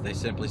hadith, they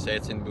simply say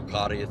it's in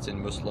Bukhari, it's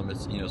in Muslim,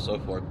 it's, you know, so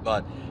forth.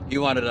 But he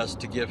wanted us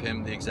to give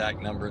him the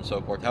exact number and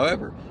so forth.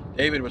 However,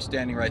 David was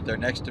standing right there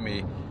next to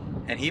me,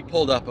 and he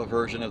pulled up a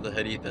version of the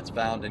hadith that's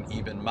found in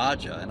Ibn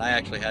Majah, and I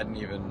actually hadn't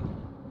even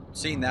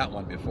seen that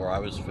one before. I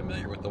was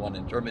familiar with the one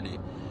in Tirmidhi.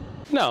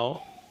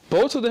 Now,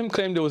 Both of them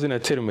claimed it was in a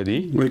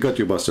Tirmidhi. We got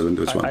you busted in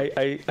this one.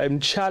 I'm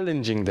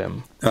challenging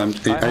them. I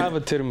have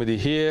a Tirmidhi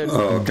here.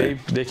 Oh, okay.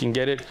 They can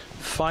get it.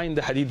 Find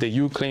the hadith that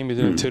you claim is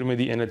in a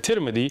Tirmidhi,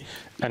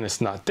 and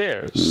it's not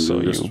there.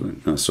 So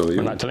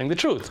you're not telling the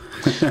truth.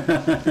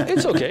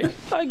 It's okay.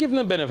 I give them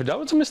the benefit of the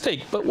doubt. It's a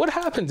mistake. But what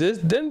happens is,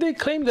 then they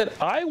claim that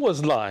I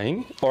was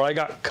lying, or I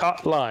got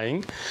caught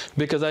lying,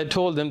 because I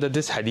told them that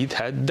this hadith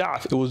had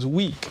da'f. It was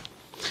weak.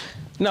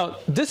 Now,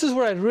 this is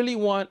where I really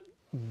want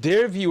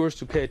their viewers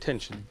to pay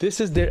attention.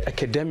 This is their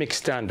academic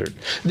standard.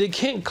 They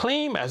can't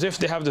claim as if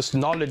they have this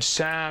knowledge.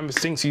 Sam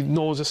thinks he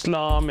knows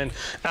Islam, and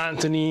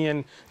Anthony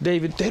and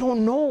David, they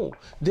don't know.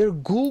 They're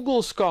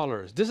Google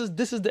scholars. This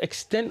is the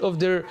extent of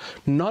their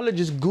knowledge,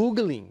 is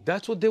Googling.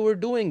 That's what they were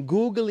doing,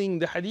 Googling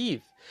the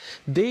hadith.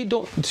 They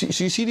don't, so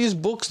you see these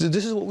books,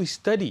 this is what we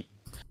study.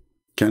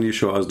 Can you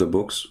show us the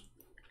books?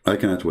 I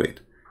cannot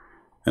wait.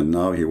 And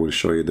now he will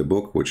show you the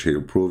book, which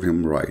will prove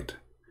him right.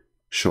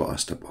 Show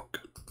us the book.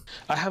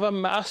 I have a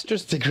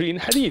master's degree in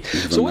hadith.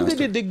 So what they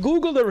did, they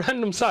Googled a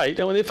random site,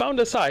 and when they found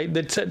a site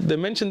that said, they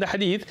mentioned the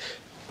hadith,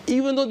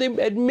 even though they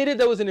admitted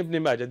that was in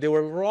Ibn Majah, they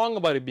were wrong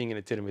about it being in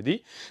a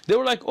Tirmidhi. They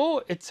were like,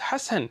 oh, it's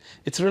Hasan,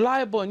 it's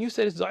reliable, and you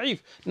said it's da'if.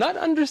 Not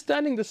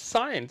understanding the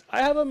science.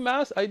 I have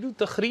I do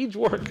takhrij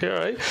work here,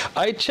 right?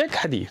 I check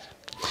hadith.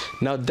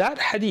 Now that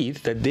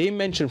hadith that they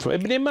mentioned from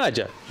Ibn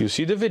Majah, you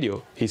see the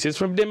video, he says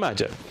from Ibn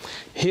Majah.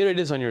 Here it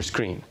is on your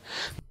screen.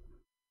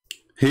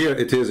 Here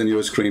it is on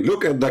your screen.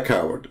 Look at the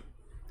coward.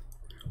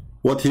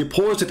 What he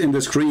posted in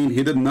the screen,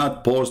 he did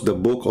not post the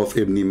book of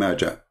Ibn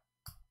Majah.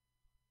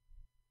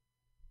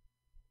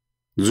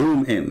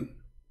 Zoom in.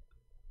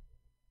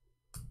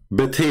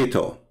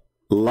 Potato,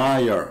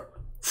 liar,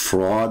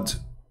 fraud.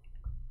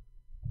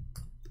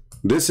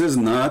 This is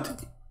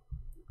not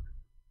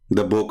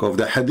the book of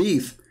the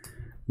hadith.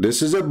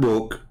 This is a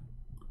book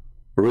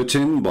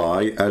written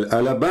by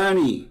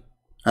Al-Albani,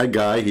 a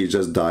guy, he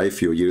just died a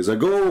few years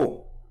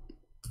ago.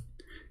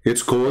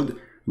 It's called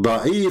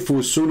Da'if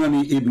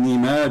Sunani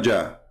Ibn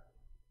Majah.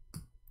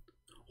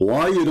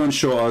 Why you don't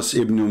show us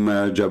Ibn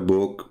Majah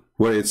book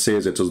where it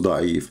says it is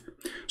Da'if?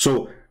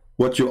 So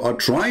what you are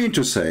trying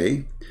to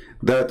say,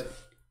 that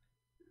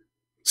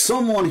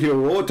someone here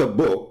wrote a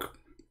book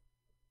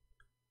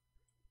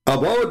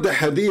about the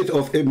hadith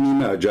of Ibn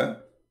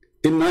Majah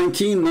in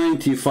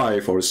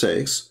 1995 or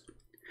 6,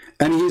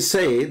 and he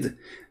said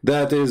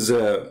that is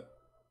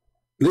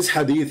this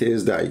hadith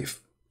is da'if.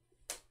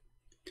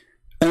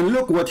 And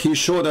look what he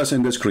showed us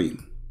in the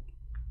screen.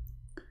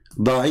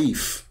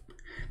 Da'if.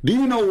 Do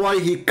you know why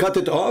he cut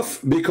it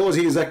off? Because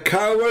he is a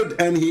coward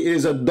and he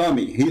is a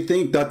dummy. He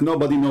thinks that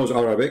nobody knows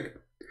Arabic,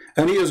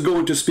 and he is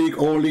going to speak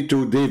only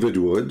to David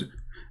Wood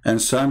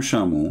and Sam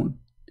Shamoun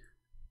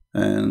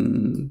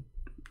and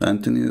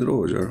Anthony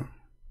Roger.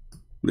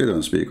 They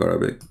don't speak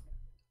Arabic.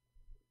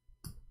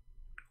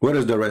 Where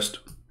is the rest?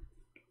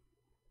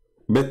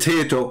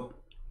 Potato.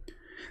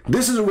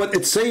 This is what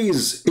it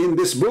says in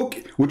this book,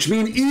 which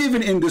means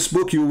even in this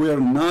book you were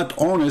not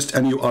honest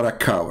and you are a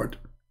coward.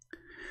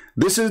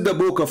 This is the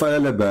book of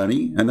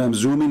Al-Albani, and I'm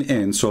zooming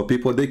in so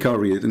people, they can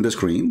read it in the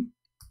screen.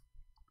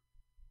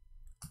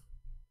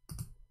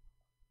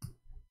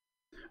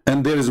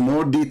 And there is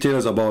more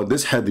details about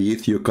this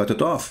hadith. You cut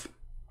it off.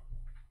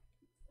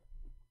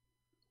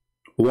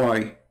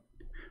 Why?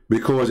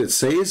 Because it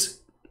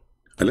says,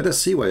 let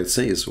us see what it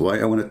says, why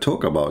I want to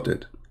talk about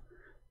it.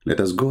 Let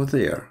us go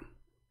there.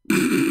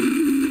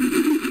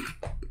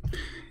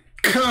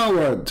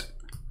 Coward,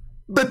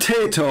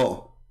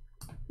 potato,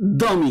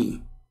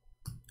 dummy.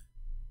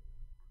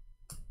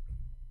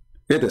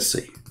 Let us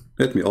see.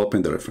 Let me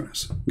open the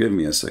reference. Give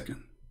me a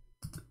second.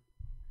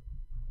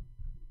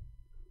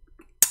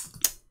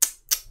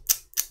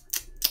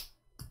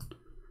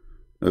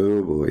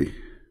 Oh boy.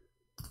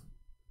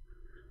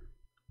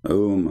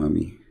 Oh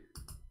mommy.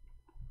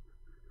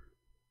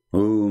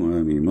 Oh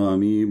mommy,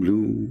 mommy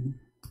blue.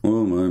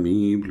 Oh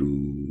mommy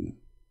blue.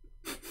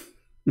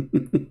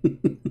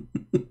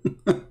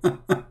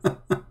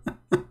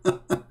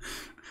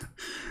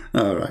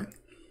 All right.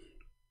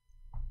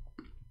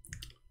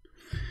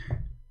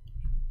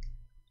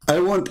 I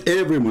want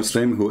every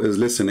Muslim who is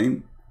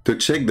listening to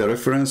check the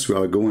reference we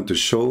are going to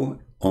show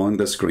on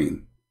the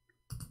screen.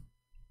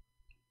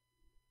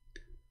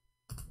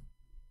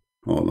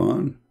 Hold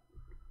on.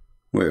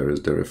 Where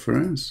is the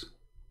reference?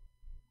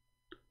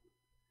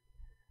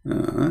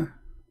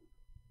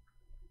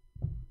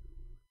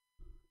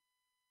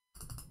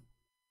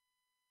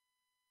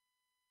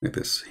 Let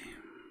us see.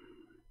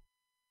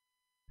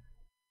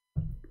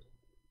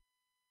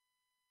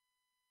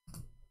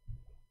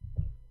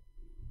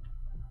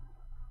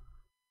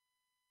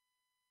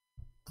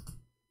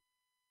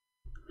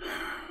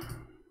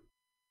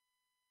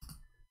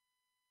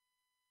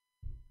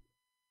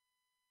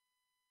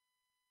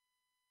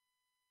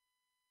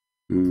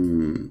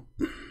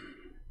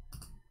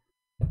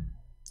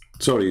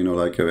 Sorry, you know,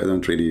 like I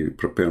don't really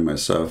prepare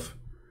myself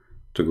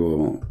to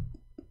go,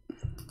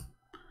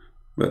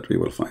 but we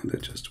will find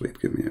it. Just wait,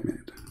 give me a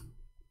minute.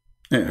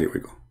 Yeah, here we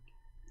go.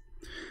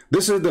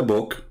 This is the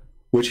book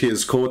which he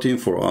is quoting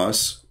for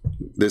us,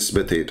 this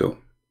potato.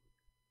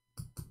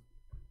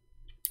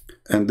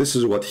 And this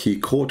is what he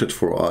quoted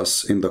for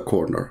us in the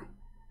corner.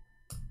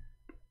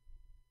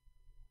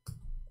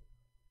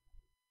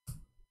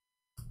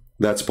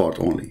 That's part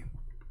only.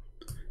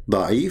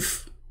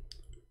 Da'if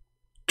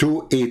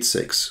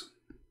 286.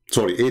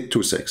 Sorry,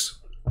 826.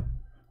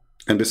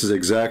 And this is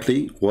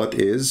exactly what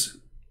is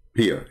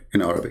here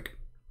in Arabic.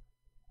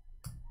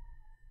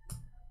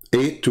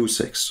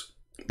 826.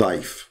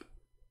 Da'if.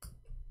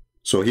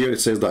 So here it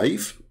says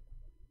Da'if.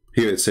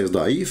 Here it says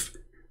Da'if.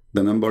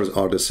 The numbers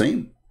are the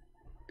same.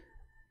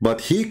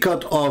 But he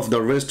cut off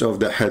the rest of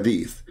the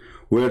hadith,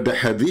 where the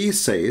hadith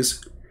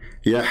says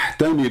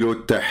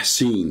يحتمل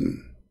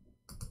التحسين.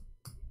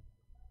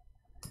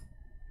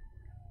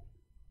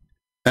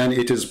 And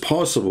it is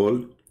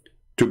possible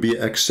to be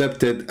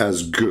accepted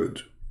as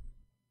good.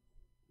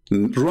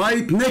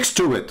 Right next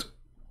to it.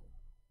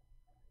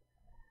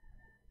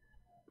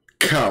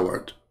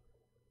 Coward.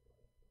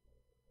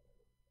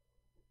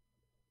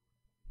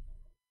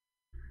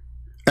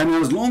 And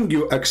as long as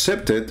you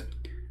accepted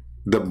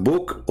the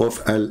book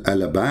of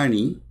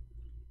Al-Albani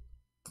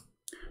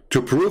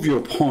to prove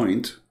your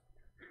point,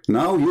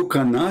 now you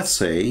cannot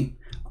say,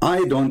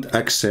 I don't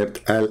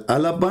accept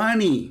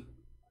Al-Albani.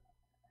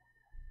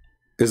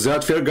 Is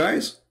that fair,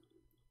 guys?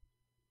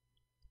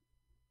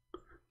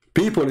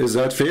 People, is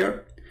that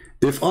fair?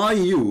 If I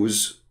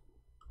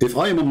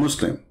am a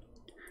Muslim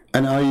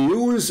and I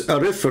use a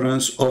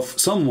reference of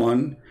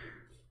someone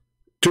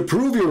to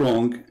prove you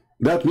wrong,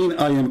 that means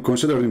I am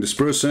considering this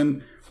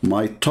person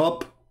my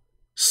top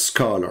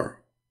scholar.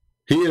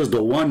 He is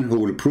the one who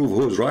will prove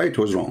who's right,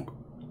 who's wrong.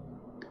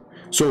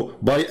 So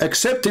by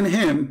accepting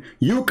him,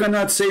 you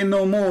cannot say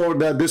no more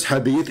that this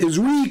hadith is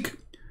weak.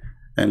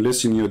 And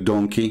listen, you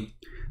donkey.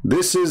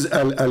 This is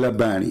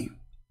Al-Albani.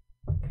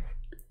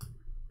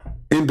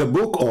 In the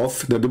book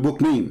of, the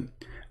book name,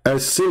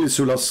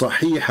 As-Silsila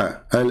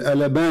Sahiha,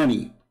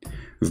 Al-Albani,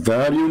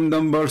 volume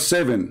number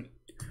 7,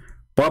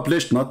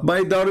 published not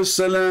by Dar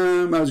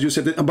es-Salam, as you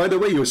said. And by the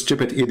way, you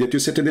stupid idiot, you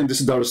said to them, this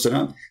is Dar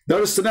es-Salam.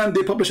 Dar es-Salam,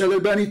 they publish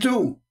Al-Albani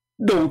too.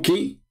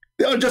 Donkey.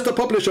 They are just a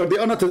publisher. They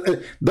are not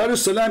Dar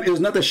es-Salam is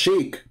not a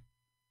sheikh.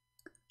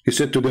 He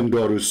said to them,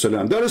 Dar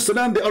es-Salam. Dar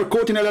es-Salam, they are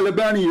quoting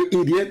Al-Albani, you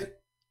idiot.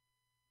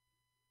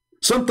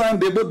 Sometimes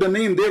they put the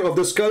name there of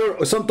the scholar,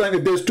 or sometimes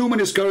if there's too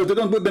many scholars, they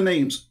don't put the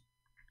names.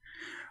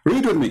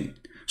 Read with me.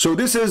 So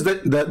this is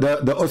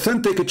the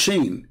authentic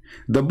chain.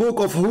 The book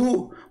of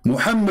who?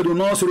 Muhammad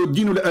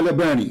Nasiruddin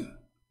al-Albani,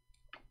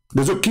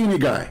 the Zucchini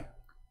guy.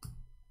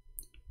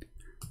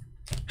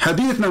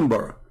 Hadith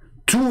number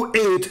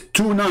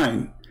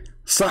 2829.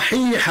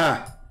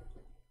 Sahiha.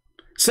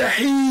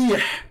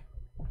 Sahih.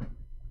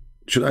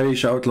 Should I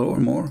shout lower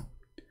more?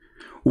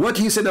 What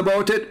he said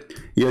about it?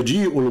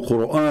 يجيء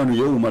القرآن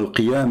يوم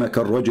القيامة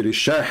كالرجل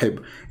الشاحب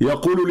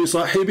يقول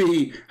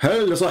لصاحبه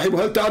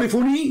هل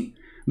تعرفني?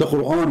 The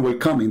Quran will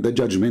come in the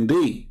judgment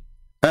day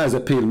as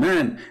a pale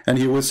man, and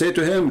he will say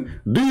to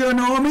him, do you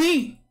know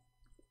me?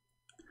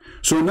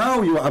 So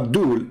now you,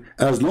 Abdul,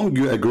 as long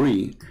as you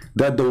agree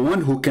that the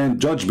one who can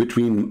judge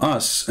between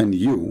us and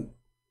you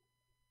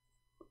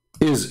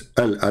is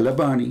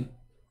Al-Albani,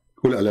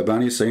 who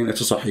Al-Albani is saying it's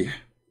a sahih.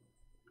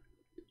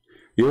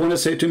 You want to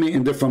say to me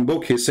in different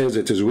book he says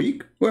it is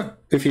weak? Well,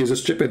 if he is a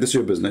stupid, this is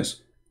your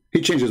business.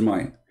 He changed his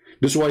mind.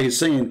 This is why he's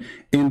saying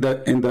in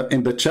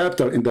the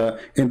chapter in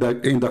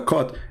the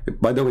cut.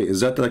 By the way, is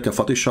that like a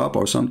Photoshop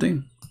or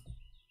something?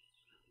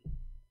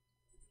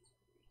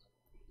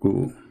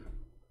 Ooh.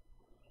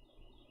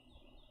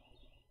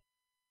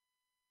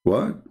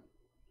 What?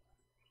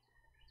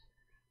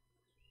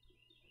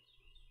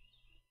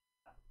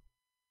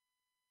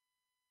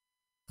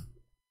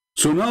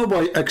 So now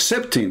by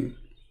accepting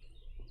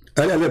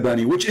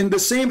Al-Albani, which in the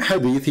same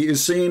hadith he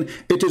is saying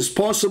it is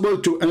possible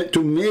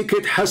to make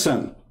it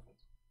Hasan.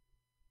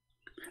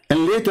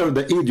 And later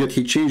the idiot,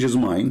 he changed his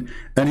mind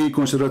and he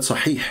considered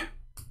Sahih.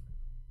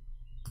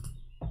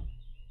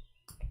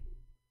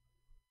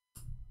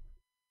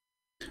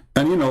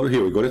 And you know,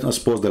 here we go. Let us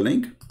post the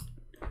link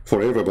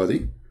for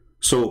everybody.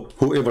 So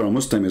whoever a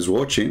Muslim is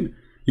watching,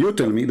 you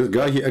tell me, the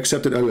guy, he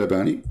accepted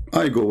Al-Albani.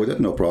 I go with it,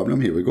 no problem.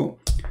 Here we go.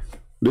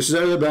 This is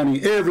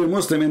Al-Albani. Every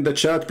Muslim in the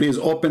chat, please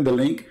open the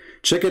link.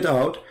 Check it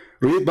out.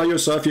 Read by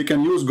yourself. You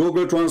can use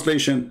Google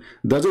translation.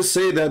 Does it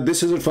say that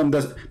this is from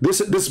the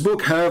this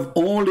book have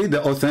only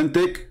the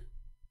authentic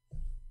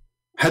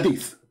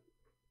hadith?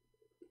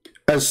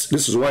 As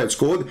this is why it's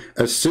called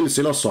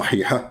As-Silsila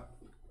Sahiha,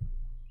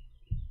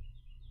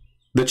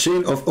 the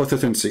chain of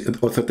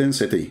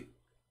authenticity.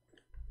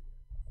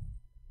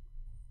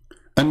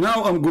 And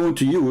now I'm going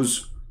to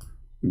use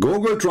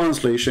Google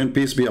translation,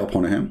 peace be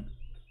upon him,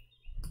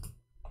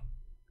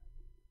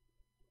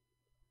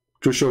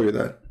 to show you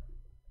that.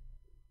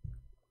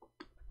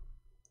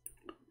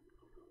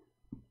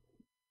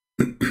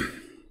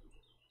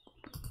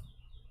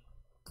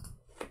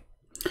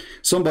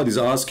 Somebody's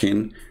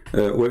asking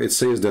where it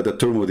says that the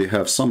Tirmidhi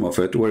have some of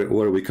it,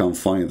 where we can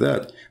find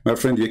that. My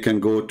friend, you can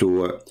go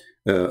to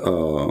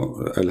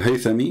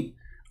Al-Haythami,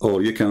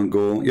 or you can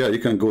go, yeah, you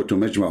can go to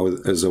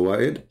Majma'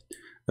 al-Zawaid,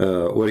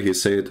 where he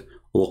said,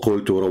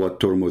 وَقُلْتُ رَوَى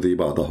التُّرْمُذِي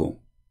بَعْضَهُ.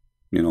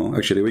 You know,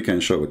 actually, we can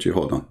show it to you.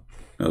 Hold on.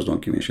 Just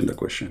don't mention the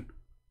question.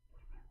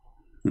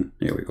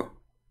 Here we go.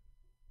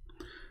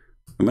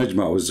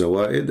 Majma'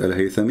 al-Zawaid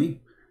al-Haythami,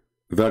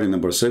 volume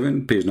number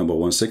 7, page number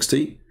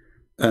 160.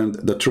 And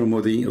the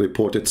Tirmidhi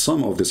reported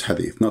some of this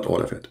hadith, not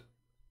all of it.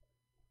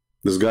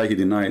 This guy, he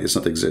denied it's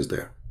not exist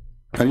there.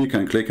 And you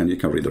can click and you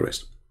can read the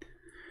rest.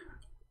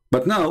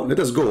 But now, let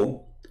us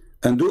go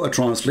and do a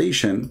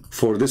translation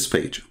for this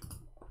page.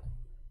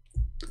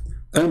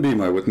 And be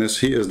my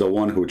witness, he is the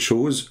one who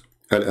chose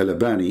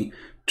Al-Albani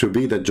to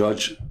be the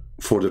judge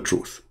for the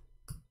truth.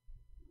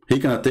 He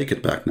cannot take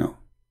it back now.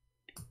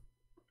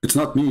 It's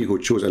not me who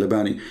chose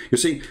Al-Albani. You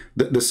see,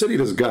 the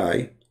serious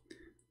guy,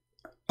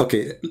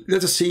 okay,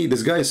 let us see,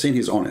 this guy is saying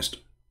he's honest.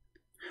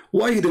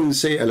 Why he didn't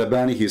say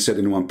Al-Albani, he said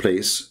in one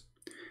place,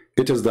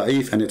 it is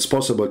da'if and it's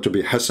possible to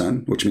be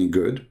Hasan, which means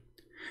good.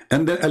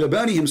 And then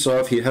Al-Albani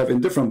himself, he have in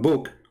different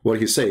book where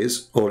he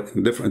says, or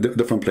in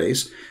different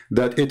place,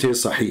 that it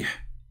is Sahih.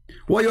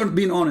 Why aren't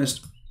being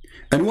honest?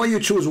 And why you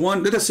choose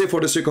one? Let us say for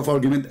the sake of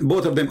argument,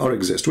 both of them are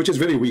exist, which is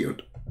very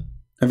weird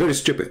and very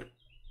stupid.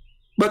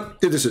 But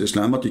it is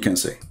Islam, what you can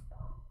say.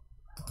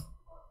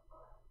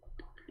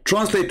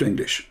 Translate to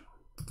English.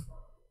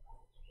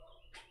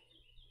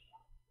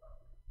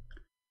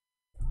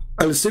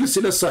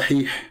 Al-Silsila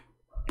Sahih,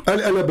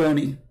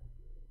 Al-Albani.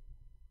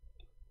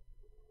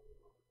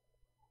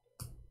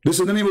 This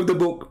is the name of the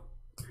book.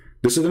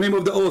 This is the name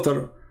of the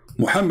author,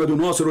 Muhammad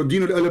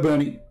Nasiruddin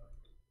Al-Albani.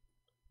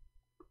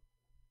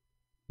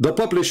 The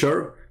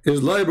publisher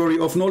is Library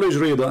of Knowledge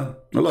Rida,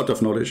 a lot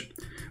of knowledge.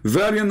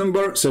 Volume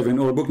number 7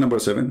 or book number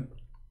 7.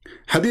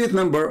 Hadith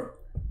number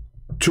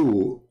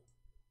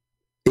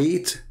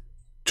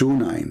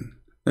 2829.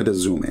 Let us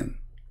zoom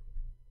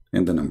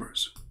in the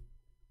numbers.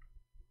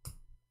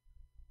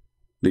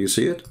 Do you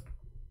see it?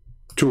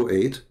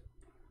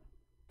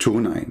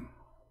 2829.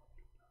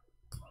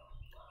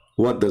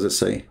 What does it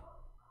say?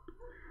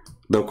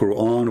 The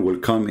Quran will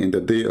come in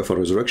the day of a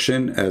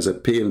resurrection as a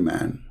pale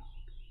man.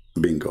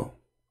 Bingo.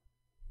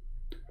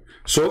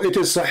 So it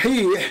is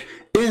Sahih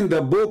in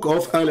the book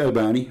of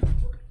Al-Albani.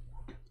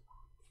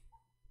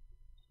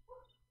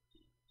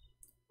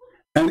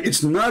 And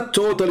it's not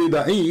totally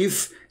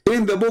da'if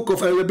in the book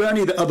of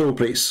Al-Albani, the other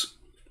place.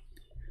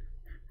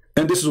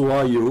 And this is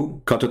why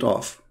you cut it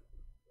off.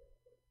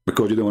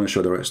 Because you don't want to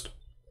show the rest.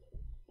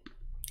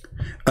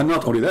 And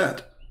not only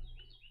that.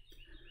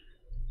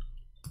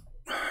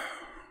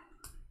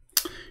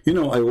 You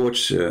know, I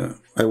watch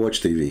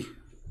TV.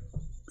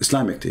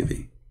 Islamic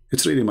TV.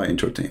 It's really my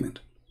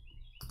entertainment.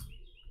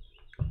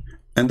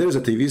 And there's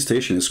a TV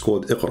station, it's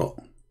called Iqra.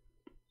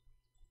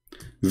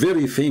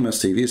 Very famous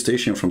TV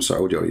station from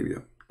Saudi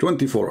Arabia.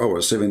 24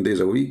 hours, 7 days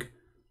a week.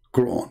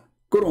 Quran.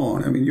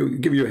 Quran, I mean, you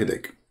give you a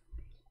headache.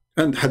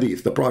 And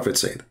hadith, the Prophet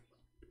said.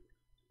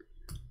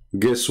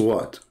 Guess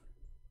what?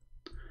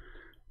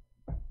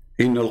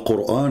 إن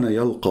القرآن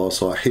يلقى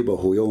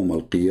صاحبه يوم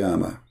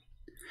القيامة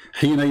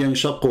حين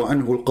ينشق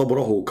عنه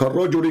القبره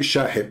كالرجل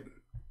الشاحب.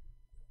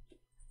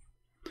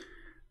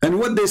 And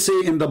what they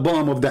say in the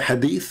bottom of the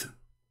hadith?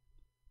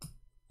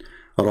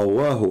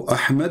 رواه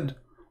أحمد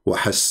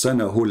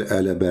وحسنه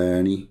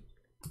الألباني.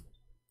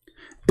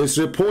 It's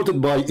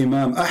reported by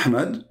Imam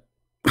Ahmad.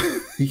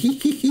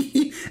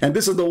 And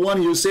this is the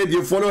one you said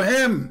you follow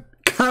him.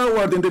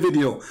 Coward in the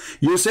video.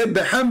 You said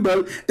the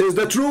Hanbal is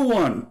the true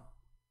one.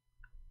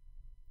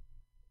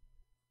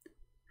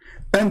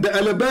 And the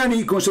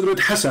Albani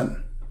considered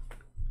Hassan.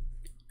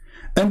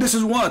 And this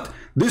is what?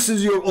 This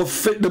is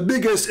the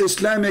biggest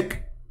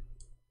Islamic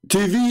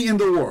TV in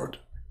the world.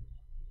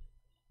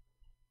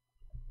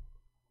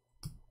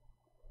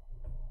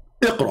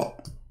 Iqra.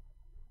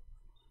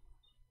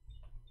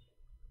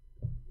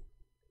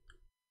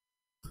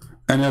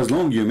 And as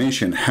long you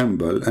mention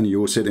Hanbal, and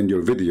you said in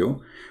your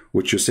video,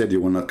 which you said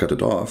you will not cut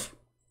it off,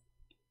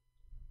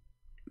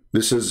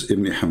 this is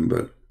Ibn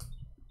Hanbal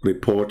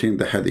reporting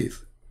the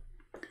hadith.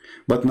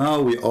 But now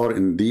we are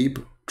in deep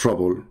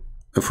trouble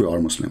if we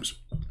are Muslims.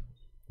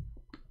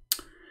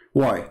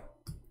 Why?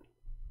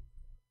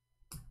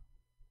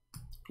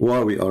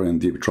 Why we are in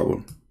deep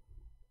trouble?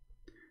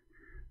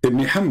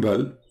 Ibn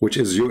Hanbal, which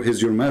is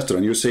your master,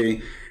 and you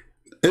say,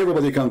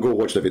 everybody can go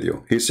watch the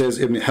video. He says,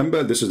 Ibn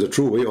Hanbal, this is the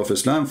true way of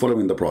Islam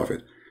following the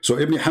Prophet. So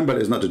Ibn Hanbal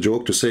is not a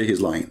joke to say he's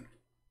lying.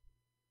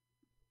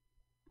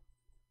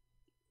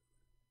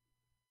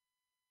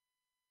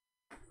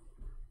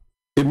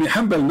 Ibn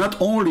Hanbal,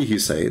 not only he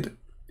said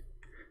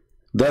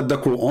that the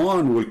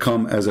Quran will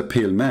come as a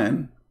pale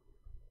man,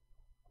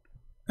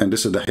 and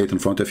this is the hadith in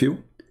front of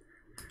you,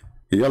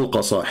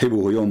 يلقى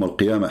صاحبه يوم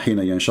القيامة حين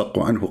ينشق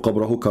عنه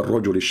قبره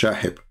كالرجل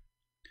الشاحب.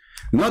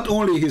 Not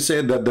only he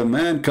said that the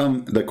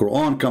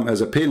Quran come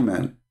as a pale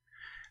man.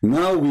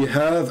 Now we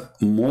have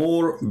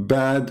more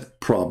bad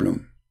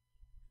problem.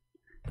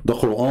 The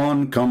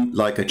Quran come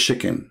like a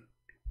chicken,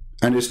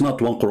 and it's not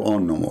one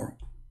Quran no more.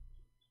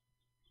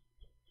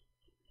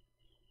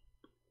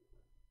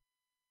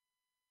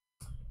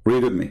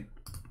 Read with me.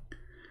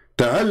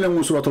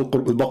 تعلموا سورة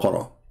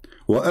البقرة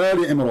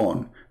وآل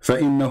عمران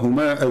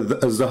فإنهما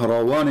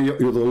الزهراوان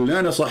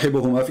يظلان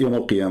صاحبهما في يوم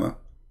القيامة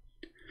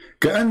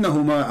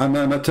كأنهما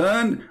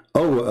عمامتان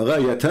أو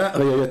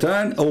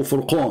غايتان أو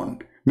فرقان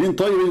من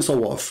طير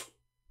صواف.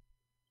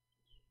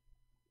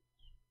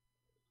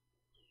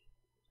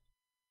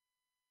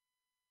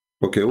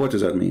 Okay, what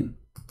does that mean?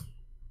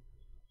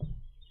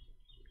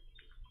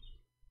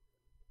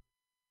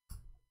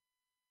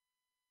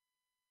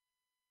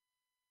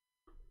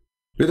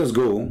 Let us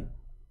go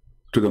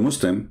to the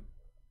Muslim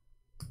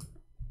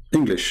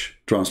English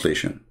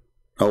translation.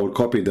 I will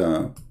copy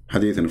the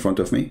hadith in front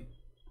of me.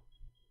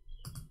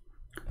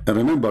 And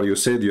remember, you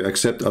said you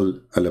accept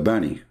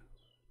Al-Albani,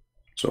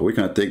 so we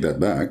can't take that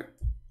back.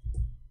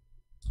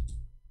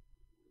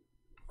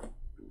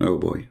 Oh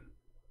boy.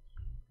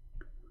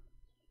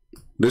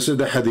 This is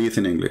the hadith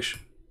in English.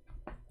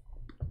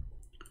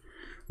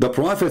 The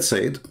Prophet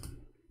said,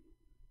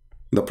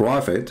 the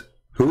Prophet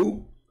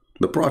who?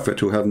 The Prophet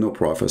who have no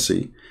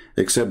prophecy,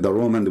 except the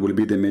Roman will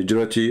be the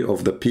majority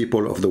of the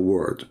people of the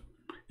world.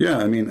 Yeah,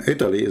 I mean,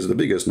 Italy is the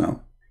biggest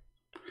now.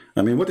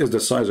 I mean, what is the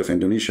size of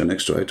Indonesia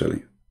next to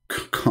Italy?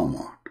 Come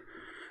on.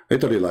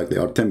 Italy, like they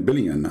are 10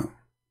 billion now.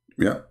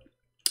 Yeah.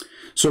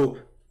 So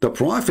the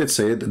Prophet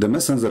said, the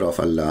messenger of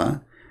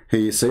Allah,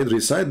 he said,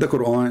 recite the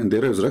Quran, and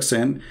the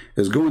resurrection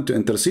is going to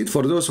intercede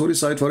for those who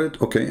recite for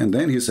it. Okay, and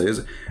then he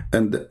says,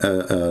 and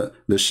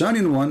the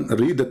shining one,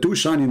 read the two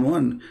shining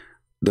one,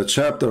 the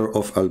chapter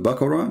of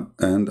Al-Baqarah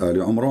and Ali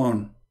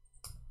Imran.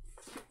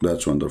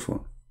 That's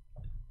wonderful.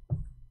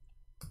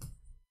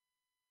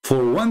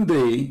 For one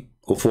day,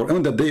 or for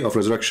on the day of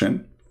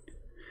resurrection,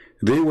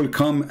 they will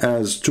come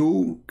as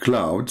two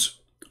clouds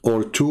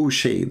or two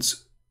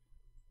shades,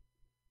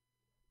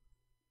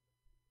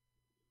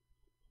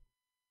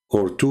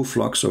 or two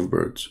flocks of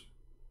birds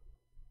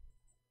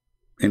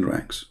in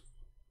ranks.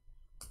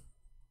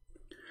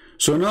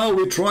 So now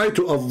we try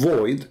to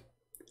avoid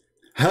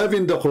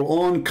having the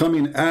Quran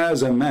coming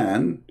as a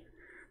man.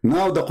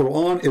 Now the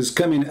Quran is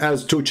coming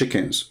as two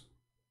chickens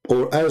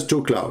or as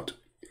two clouds,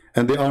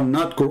 and they are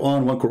not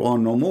Quran, one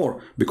Quran no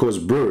more, because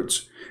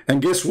birds.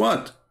 And guess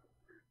what?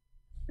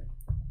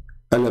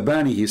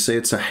 Al-Albani, he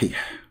said Sahih.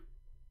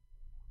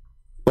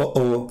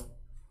 Uh-oh.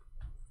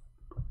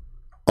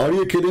 Are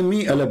you kidding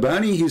me?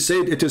 Al-Albani, he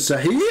said it is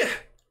Sahih?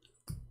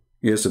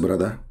 Yes,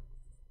 brother.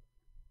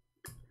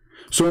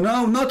 So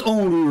now not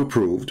only we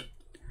proved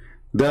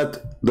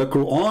that the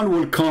Quran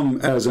will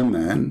come as a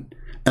man,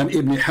 and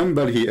Ibn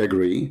Hanbal he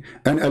agree,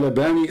 and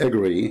Al-Albani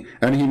agree,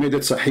 and he made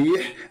it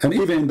Sahih, and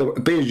even in the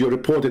page you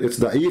reported it's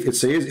Da'if, it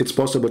says it's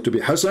possible to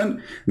be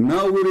Hasan.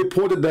 Now we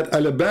reported that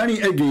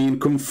Al-Albani again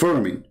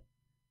confirming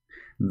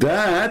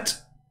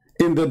that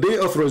in the day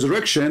of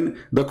resurrection,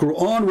 the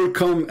Quran will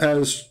come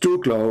as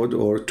two clouds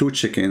or two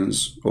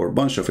chickens or a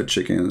bunch of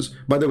chickens.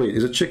 By the way,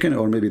 is it chicken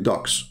or maybe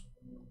ducks?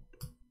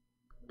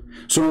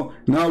 So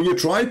now you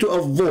try to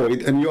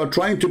avoid, and you are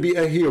trying to be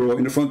a hero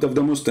in front of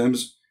the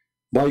Muslims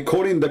by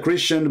calling the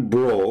Christian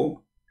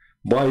bro,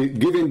 by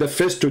giving the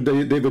fist to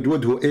David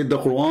Wood, who ate the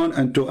Quran,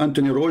 and to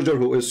Anthony Roger,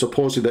 who is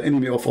supposedly the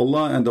enemy of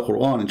Allah and the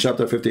Quran. In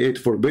chapter 58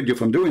 forbid you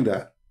from doing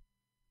that.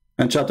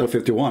 And chapter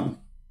 51.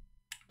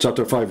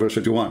 Chapter 5, verse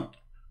 51.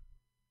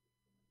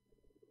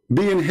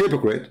 Being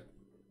hypocrite.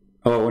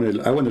 Oh,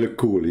 I want to look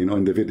cool, you know,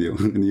 in the video,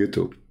 in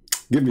YouTube.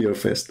 Give me your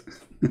fist.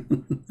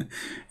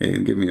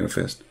 Hey, give me your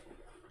fist.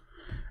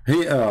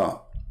 Hey,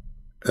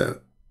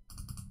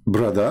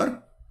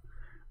 brother,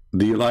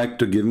 do you like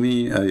to give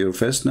me your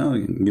fist now?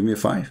 Give me a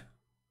 5.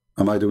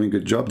 Am I doing a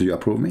good job? Do you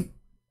approve me?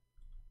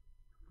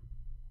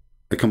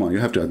 Come on, you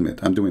have to admit,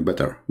 I'm doing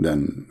better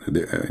than,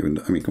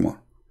 I mean, come on.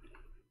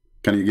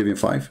 Can you give me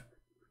 5?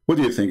 What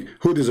do you think?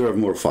 Who deserves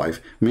more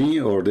 5? Me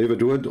or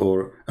David Wood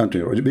or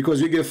Anthony Roger? Because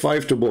you give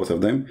 5 to both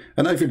of them,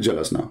 and I feel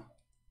jealous now.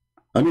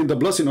 I mean, the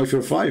blessing of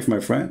your 5, my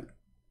friend.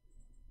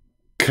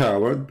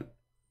 Coward.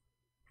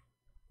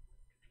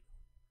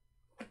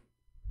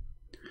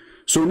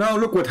 So now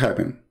look what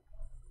happened.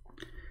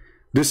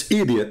 This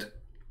idiot,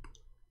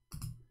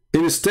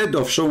 instead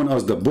of showing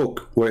us the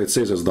book where it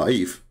says it's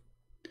da'if,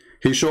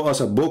 he showed us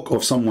a book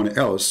of someone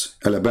else,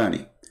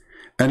 Al-Albani.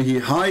 And he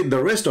hide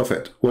the rest of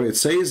it, where it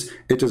says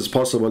it is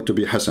possible to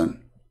be Hasan.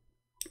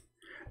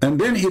 And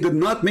then he did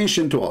not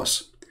mention to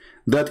us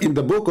that in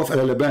the book of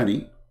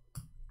Al-Albani,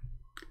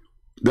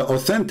 the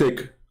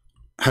authentic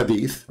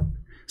hadith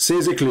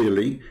says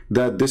clearly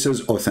that this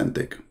is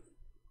authentic.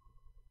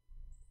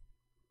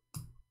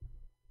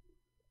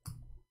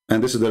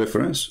 And this is the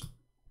reference.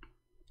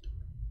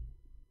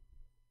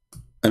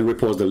 And we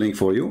post the link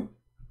for you.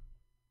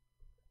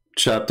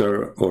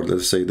 Chapter, or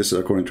let's say this is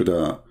according to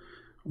the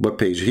web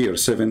page here,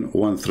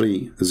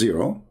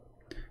 7130,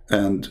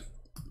 and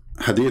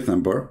hadith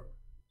number,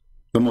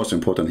 the most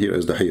important here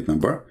is the hadith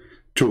number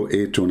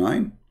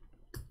 2829,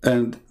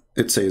 and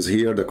it says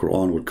here the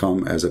Quran will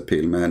come as a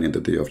pale man in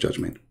the day of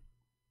judgment.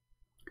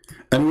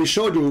 And we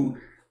showed you,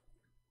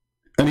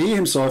 and he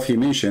himself, he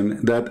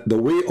mentioned that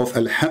the way of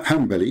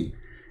Al-Hanbali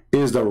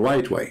is the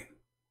right way.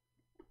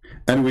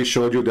 And we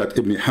showed you that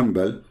Ibn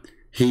Hanbal,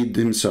 he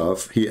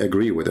himself, he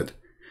agreed with it.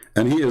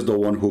 And he is the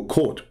one who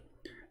quote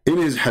in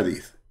his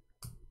hadith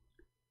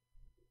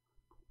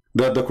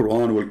that the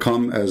Quran will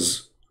come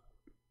as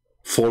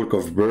folk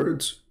of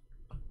birds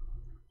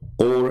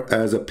or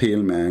as a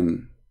pale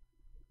man,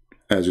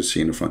 as you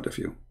see in front of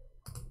you.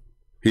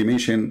 He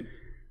mentioned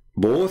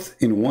both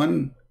in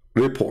one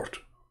report.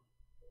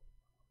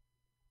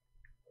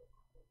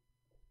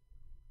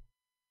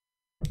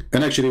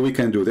 And actually we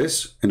can do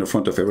this in the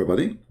front of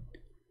everybody.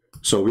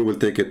 So we will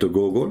take it to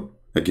Google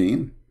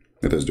again.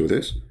 Let us do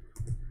this.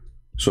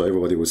 So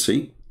everybody will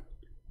see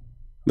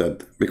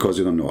that, because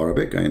you don't know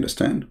Arabic, I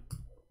understand.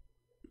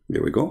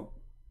 Here we go.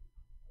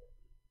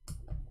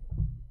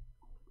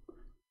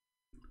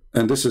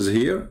 And this is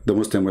here, the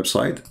Muslim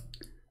website,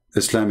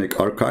 Islamic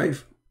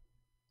Archive,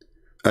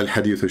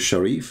 Al-Hadith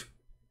al-Sharif.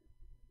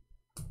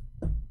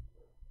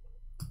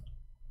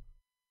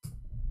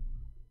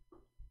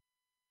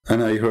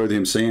 And I heard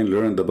him saying,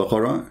 learn the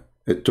Baqarah.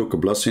 It took a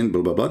blessing,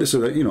 blah, blah, blah. This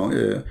is a,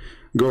 a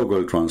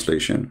Google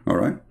translation, all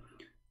right?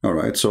 All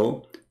right,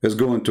 so it's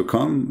going to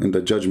come in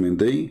the judgment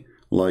day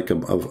like a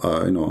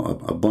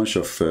bunch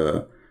of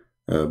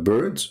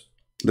birds.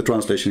 The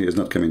translation is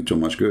not coming too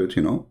much good,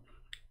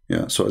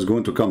 Yeah, so it's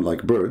going to come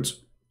like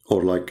birds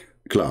or like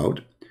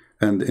cloud.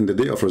 And in the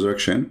day of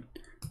resurrection,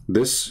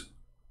 this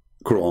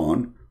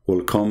Quran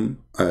will come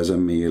as a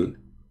male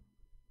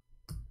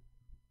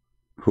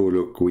who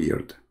look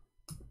weird.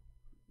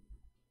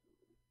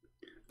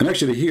 And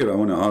actually here I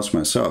want to ask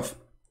myself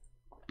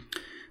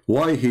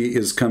why he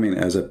is coming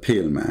as a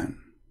pale man.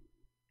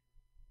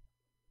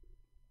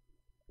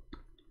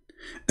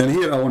 And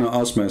here I want to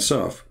ask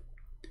myself,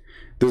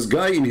 this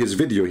guy in his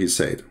video, he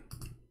said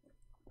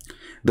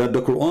that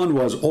the Quran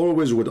was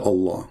always with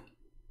Allah.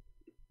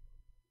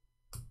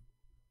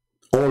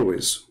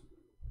 Always.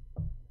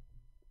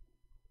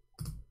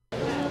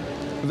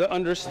 The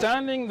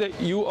understanding that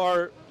you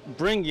are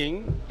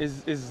bringing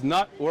is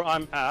not where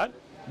I'm at,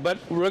 but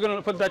we're going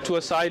to put that to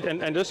a side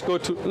and just go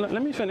to,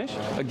 let me finish.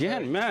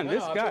 Again, man,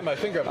 this guy.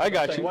 I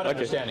got you.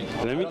 Okay.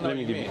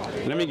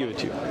 Let me give it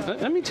to you.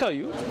 Let me tell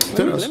you.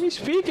 Let me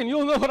speak and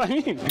you'll know what I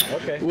mean.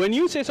 Okay. When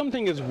you say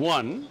something is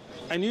one,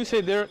 and you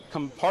say they're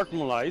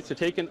compartmentalized, they're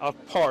taken of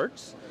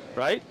parts,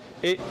 right?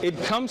 It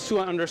comes to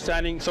an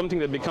understanding, something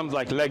that becomes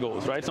like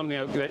Legos, right?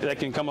 Something that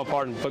can come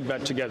apart and put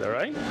back together,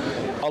 right?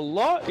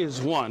 Allah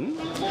is one.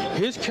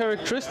 His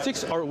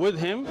characteristics are with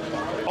him,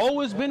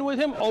 always been with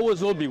him,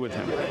 always will be with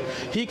him.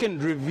 He can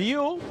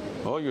reveal,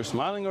 oh, you're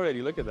smiling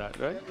already, look at that,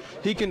 right?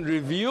 He can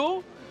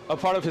reveal a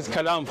part of his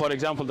kalam, for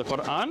example, the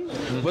Quran,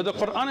 but the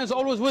Quran is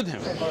always with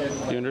him.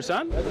 You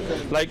understand?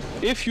 Like,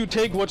 if you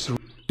take what's...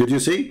 Did you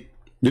see?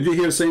 Did you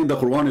hear saying the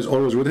Quran is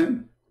always with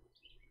him?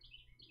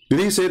 Did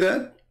he say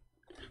that?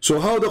 So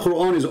how the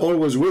Quran is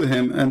always with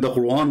him and the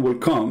Quran will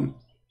come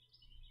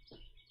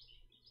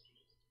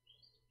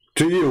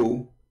to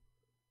you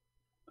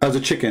as a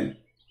chicken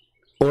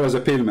or as a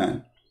pale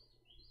man?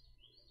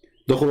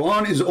 The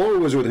Quran is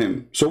always with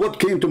him. So what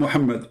came to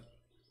Muhammad?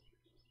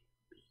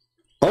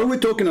 Are we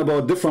talking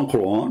about different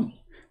Quran?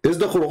 Is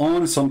the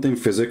Quran something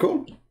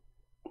physical?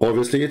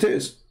 Obviously it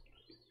is.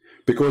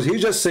 Because he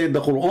just said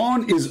the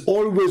Quran is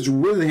always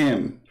with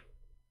him,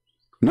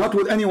 not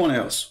with anyone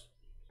else.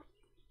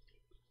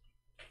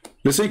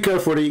 Listen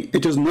carefully,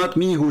 it is not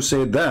me who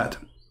said that.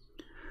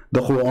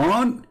 The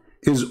Quran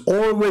is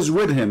always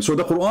with him. So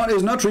the Quran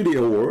is not really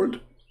a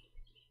word.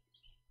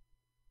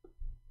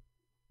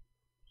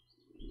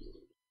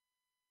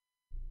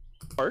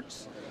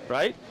 Parts,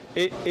 right?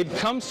 It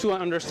comes to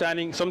an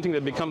understanding, something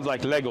that becomes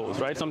like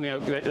Legos, right?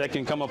 Something that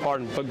can come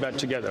apart and put back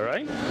together,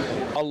 right?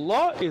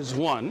 Allah is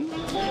one.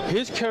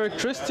 His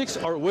characteristics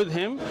are with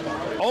him,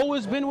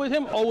 always been with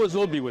him, always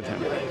will be with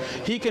him.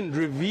 He can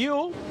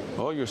reveal,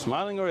 oh, you're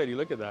smiling already,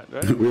 look at that,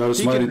 right? We are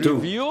smiling too. He can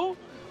reveal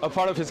a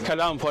part of his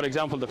kalam, for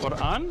example, the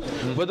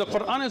Quran, but the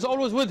Quran is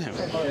always with him.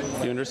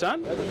 You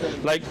understand?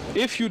 Like,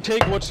 if you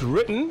take what's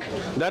written,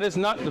 that is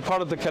not the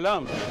part of the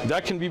kalam.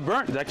 That can be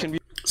burnt, that can be...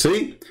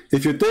 See,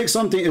 if you take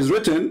something is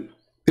written,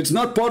 it's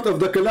not part of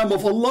the kalam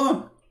of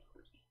Allah.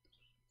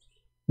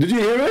 Did you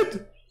hear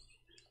it?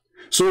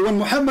 So when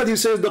Muhammad, he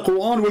says the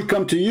Quran will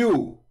come to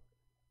you,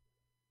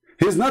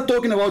 he's not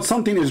talking about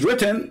something is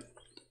written.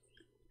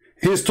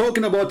 He's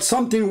talking about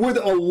something with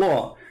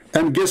Allah.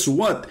 And guess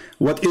what?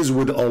 What is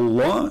with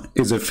Allah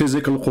is a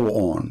physical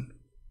Quran.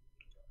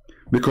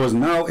 Because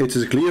now it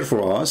is clear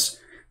for us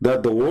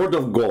that the word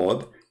of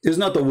God is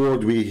not a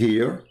word we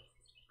hear,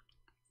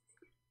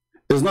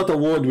 is not a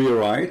word we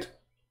write,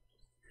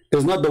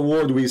 is not the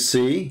word we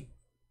see.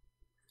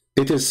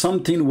 It is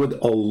something with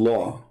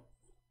Allah.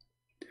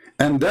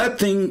 And that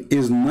thing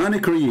is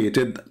not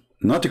created,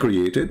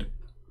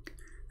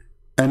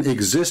 and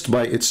exists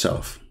by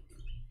itself.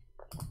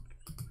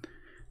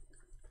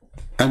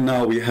 And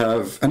now we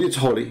have, and it's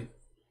holy.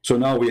 So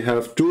now we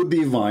have two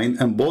divine,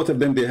 and both of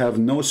them, they have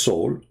no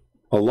soul.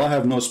 Allah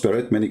have no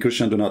spirit. Many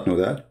Christians do not know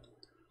that.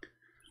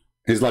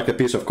 He's like a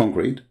piece of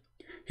concrete.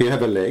 He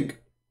have a leg.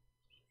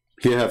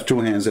 He have two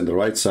hands in the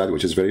right side,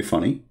 which is very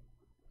funny.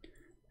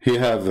 He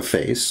have a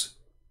face.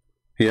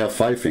 He have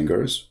 5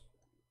 fingers.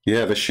 He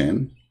have a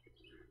shin,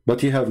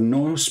 but he have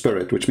no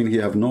spirit, which means he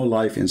have no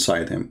life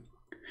inside him.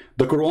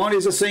 The Quran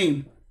is the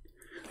same.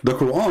 The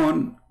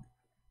Quran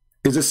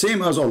is the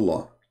same as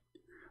Allah.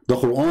 The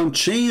Quran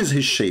changed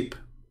his shape.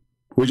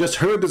 We just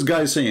heard this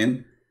guy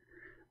saying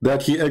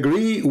that he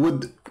agree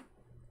with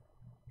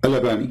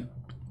Al-Albani.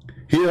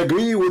 He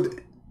agree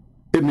with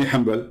Ibn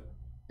Hanbal.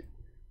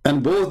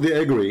 And both they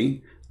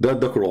agree that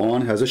the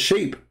Quran has a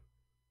shape,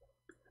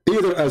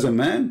 either as a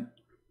man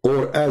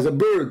or as a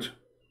bird.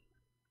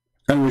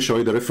 And we show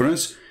you the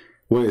reference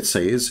where it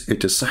says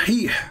it is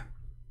Sahih.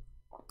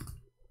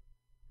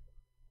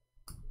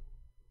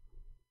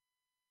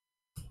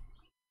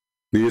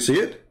 Do you see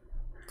it?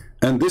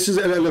 And this is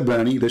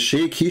Al-Albani, the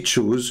Shaykh he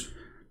choose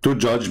to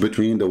judge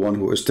between the one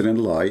who is telling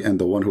a lie and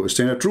the one who is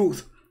telling the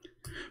truth.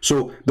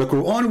 So the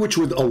Quran, which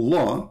with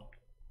Allah,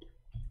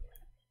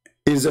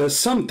 is a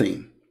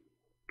something.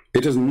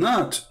 It is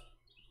not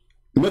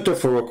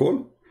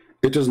metaphorical.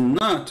 It is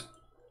not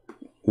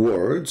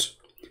words.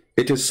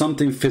 It is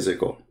something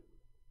physical.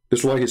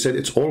 That's why he said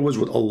it's always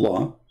with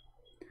Allah.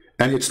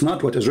 And it's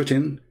not what is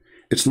written.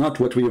 It's not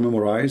what we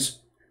memorize.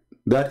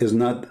 That is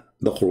not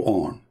the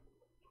Quran.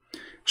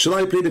 Shall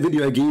I play the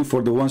video again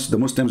for the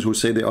Muslims who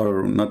say they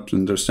are not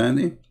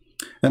understanding?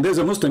 And there's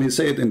a Muslim, he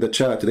said in the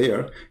chat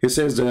there, he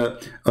says,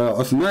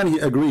 Uthman, he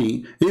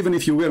agree, even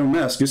if you wear a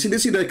mask. You see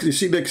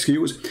the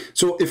excuse?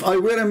 So if I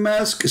wear a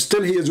mask,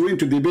 still he is willing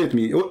to debate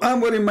me.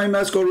 I'm wearing my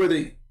mask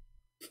already.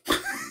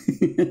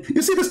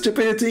 You see the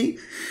stupidity?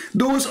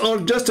 Those are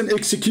just an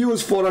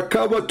excuse for a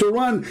coward to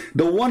run.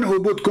 The one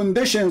who put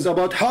conditions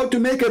about how to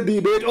make a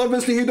debate,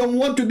 obviously he don't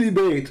want to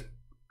debate.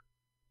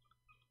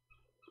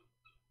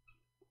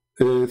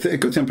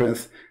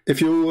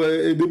 If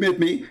you debate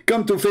me,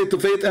 come to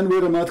faith and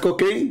wear a mask,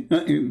 okay?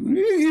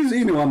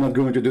 You know I'm not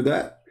going to do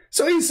that.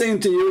 So he's saying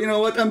to you, you know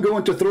what, I'm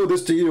going to throw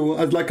this to you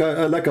as like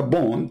a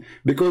bone,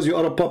 because you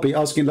are a puppy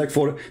asking like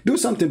for, do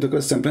something to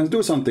Christian Prince,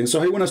 do something.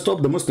 So he want to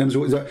stop the Muslims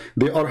who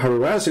they are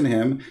harassing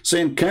him,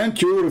 saying,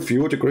 can't you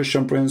refute a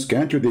Christian Prince?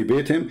 Can't you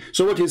debate him?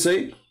 So what he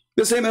say?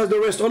 The same as the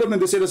rest, all of them,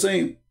 they say the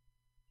same.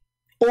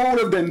 All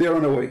of them, they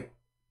run away.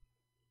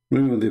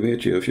 We will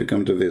debate you if you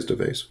come to face to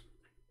face.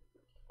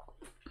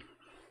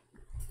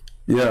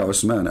 Yeah,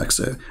 Uthman,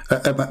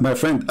 my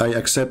friend, I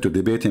accept to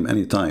debate him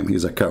anytime.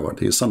 He's a coward.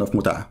 He's son of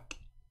Mut'ah.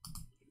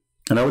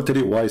 And I will tell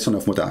you why son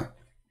of Mut'ah.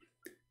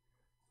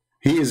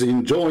 He is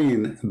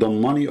enjoying the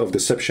money of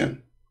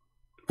deception.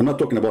 I'm not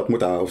talking about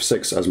Mut'ah of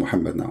sex as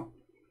Muhammad now.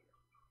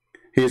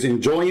 He is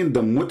enjoying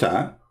the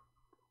Mut'ah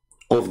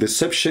of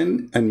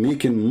deception and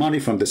making money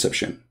from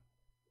deception.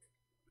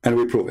 And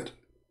we prove it.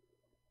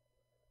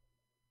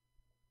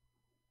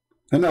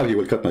 And now he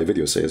will cut my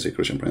video, say as a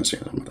Christian Prince,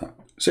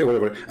 say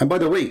whatever. And by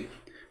the way,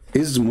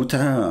 is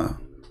Mut'ah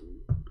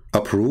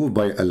approved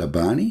by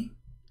Al-Albani?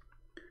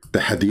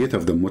 The hadith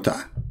of the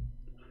Mut'ah.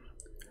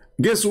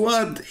 Guess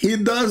what? He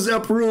does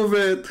approve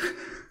it.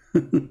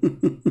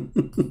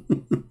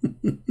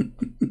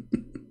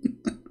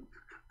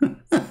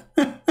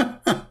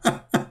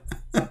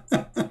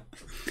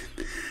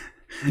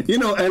 You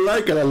know, I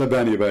like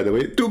Al-Albani, by the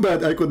way. Too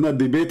bad I could not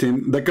debate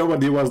him. The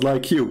coward, he was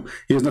like you.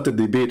 He is not a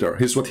debater.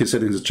 Here's what he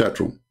said in his chat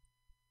room.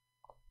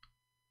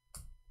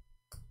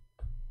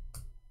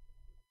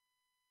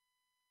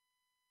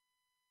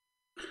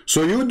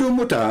 So you do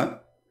Mut'ah,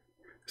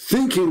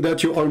 thinking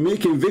that you are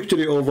making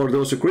victory over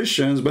those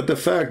Christians, but the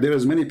fact there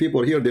is many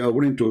people here, they are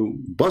willing to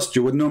bust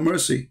you with no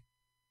mercy.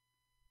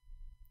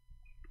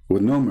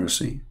 With no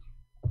mercy.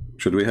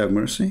 Should we have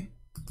mercy?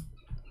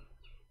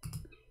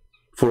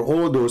 For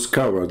all those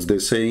cowards, they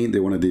say they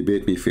want to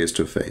debate me face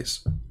to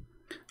face.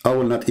 I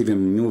will not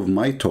even move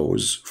my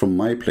toes from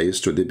my place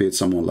to debate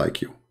someone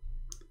like you.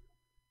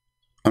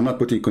 I'm not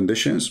putting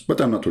conditions, but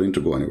I'm not willing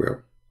to go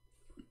anywhere.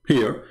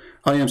 Here,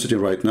 I am sitting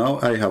right now.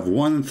 I have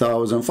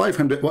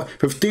 1,500,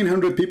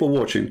 1,500 people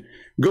watching.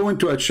 Go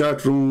into a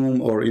chat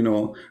room or, you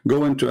know,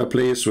 go into a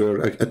place where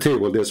a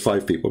table, there's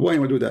 5 people. Why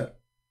do we do that?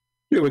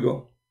 Here we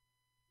go.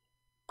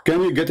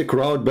 Can you get a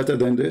crowd better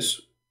than this?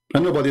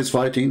 And nobody is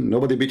fighting,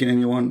 nobody beating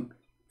anyone.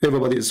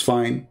 Everybody is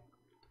fine.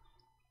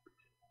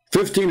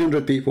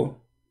 1,500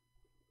 people.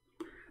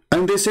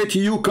 And they say to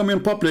you, come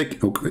in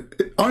public.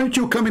 Aren't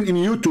you coming in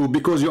YouTube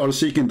because you are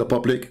seeking the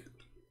public?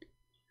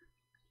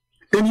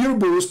 In your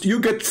boost,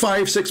 you get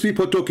 5, 6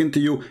 people talking to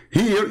you.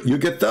 Here, you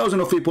get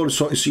thousands of people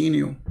seeing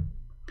you.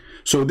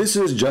 So this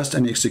is just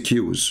an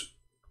excuse.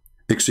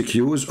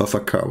 Excuse of a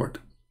coward.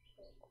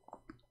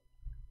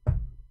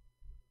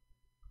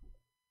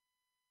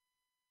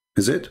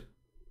 Is it?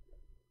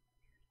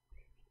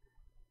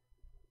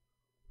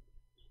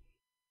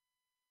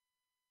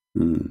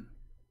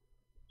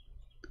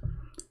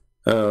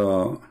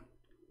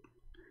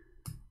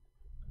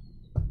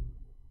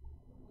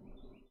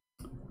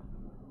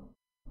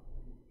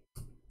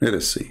 Let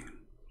us see.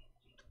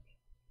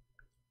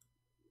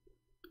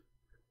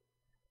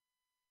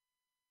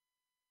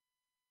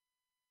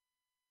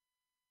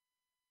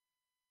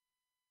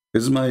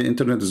 Is my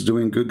internet is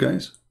doing good,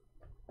 guys?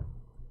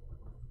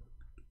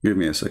 Give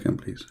me a second,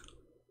 please.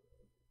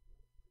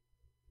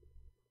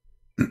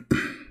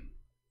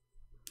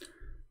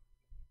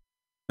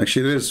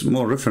 Actually, there's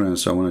more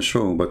reference I want to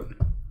show, but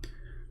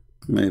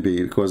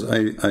maybe because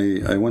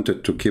I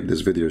wanted to keep this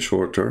video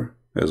shorter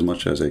as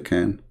much as I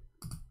can,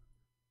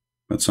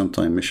 but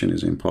sometimes mission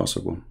is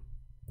impossible.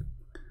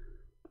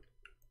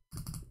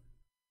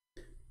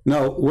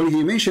 Now, when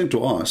he mentioned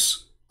to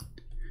us,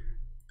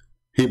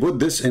 he put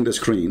this in the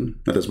screen.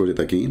 Let us put it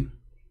again.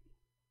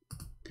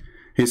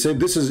 He said,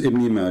 this is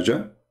Ibn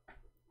Majah,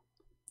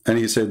 and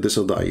he said, this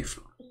is Da'if.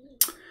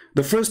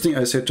 The first thing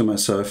I said to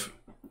myself,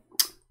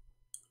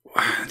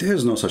 there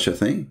is no such a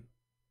thing.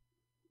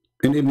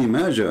 In Ibn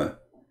Majah,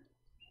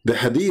 the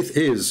hadith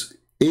is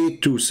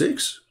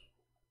 826.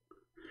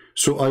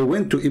 So I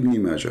went to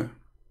Ibn Majah.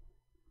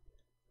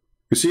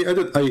 You see,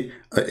 I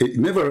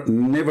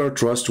never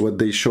trust what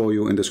they show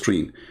you in the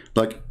screen.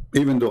 Like,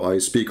 even though I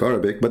speak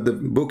Arabic, but the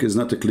book is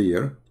not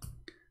clear.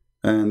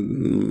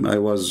 And I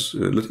was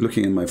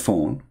looking in my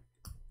phone.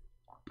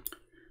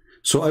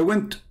 So I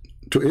went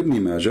to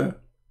Ibn Majah,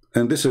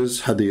 and this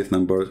is hadith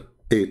number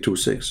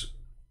 826.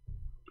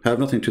 Have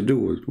nothing to do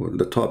with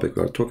the topic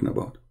we are talking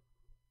about.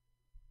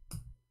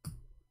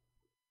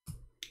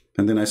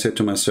 And then I said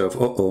to myself,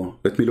 uh-oh,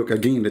 let me look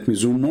again, let me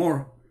zoom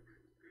more.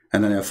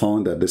 And then I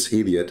found that this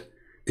idiot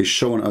is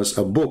showing us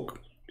a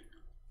book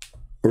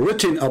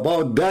written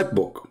about that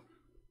book.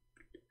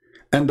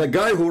 And the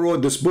guy who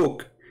wrote this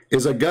book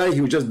is a guy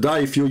who just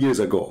died a few years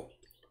ago.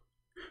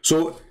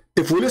 So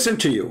if we listen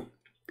to you,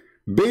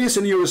 based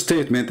on your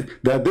statement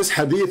that this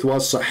hadith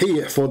was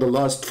sahih for the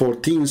last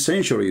 14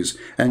 centuries,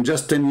 and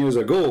just 10 years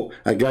ago,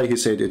 a guy he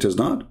said it is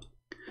not,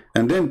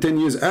 and then 10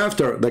 years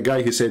after, the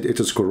guy he said it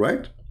is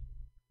correct,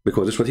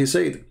 because that's what he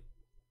said.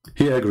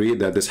 He agreed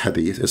that this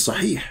hadith is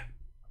sahih.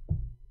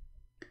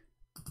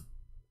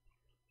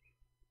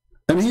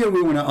 And here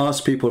we want to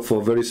ask people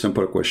for a very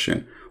simple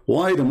question.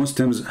 Why the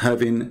Muslims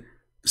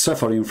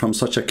suffering from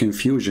such a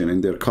confusion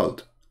in their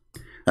cult?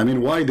 I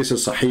mean, why this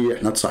is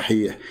sahih, not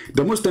sahih?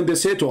 The Muslims, they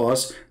say to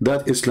us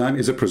that Islam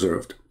is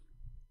preserved.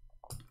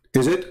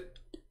 Is it?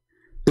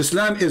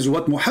 Islam is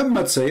what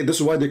Muhammad said. This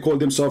is why they call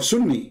themselves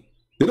Sunni.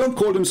 They don't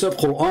call themselves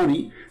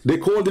Qur'ani. They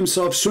call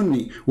themselves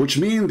Sunni, which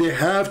means they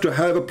have to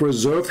have a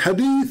preserved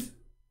hadith.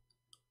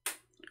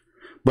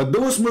 But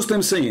those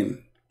Muslims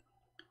saying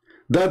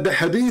that the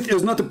hadith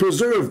is not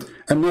preserved,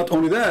 and not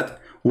only that,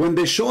 when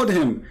they showed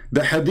him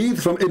the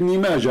hadith from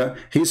Ibn Majah,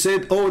 he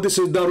said, oh, this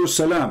is Darus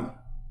Salam.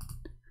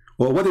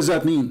 Well, what does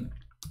that mean?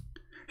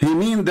 He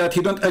means that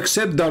he don't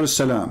accept Darus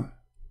Salam.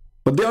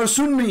 But they are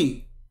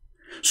Sunni.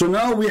 So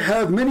now we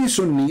have many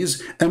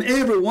Sunnis, and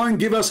everyone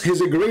give us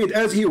his grade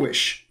as he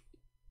wish.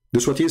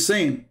 This is what he's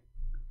saying.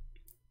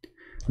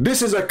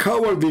 This is a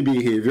cowardly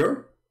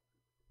behavior,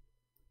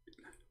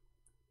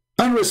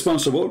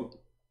 unresponsible,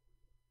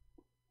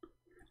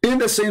 in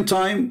the same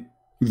time,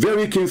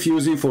 very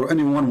confusing for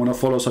anyone want to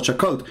follow such a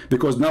cult.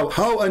 Because now,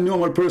 how a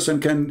normal person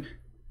can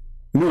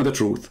know the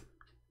truth?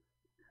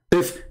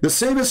 If the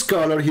same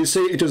scholar, he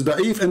say it is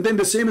da'if, and then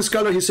the same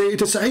scholar, he say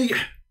it is sahih.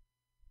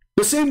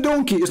 The same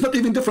donkey, it's not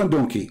even different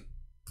donkey.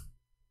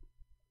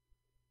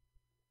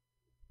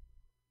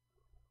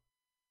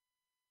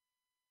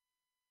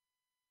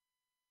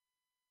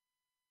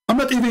 I'm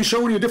not even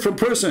showing you a different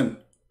person.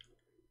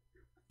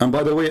 And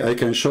by the way, I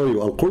can show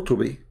you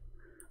Al-Qurtubi.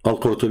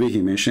 Al-Qurtubi,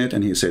 he mentioned it,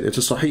 and he said it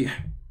is sahih.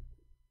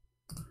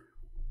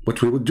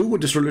 What we would do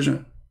with this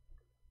religion?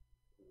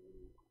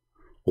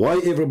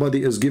 Why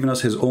everybody is giving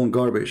us his own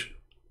garbage?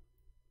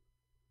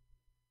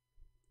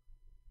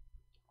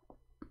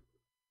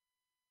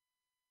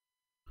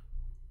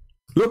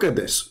 Look at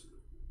this.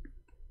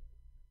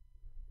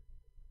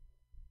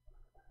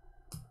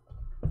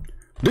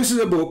 This is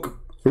a book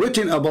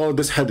written about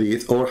this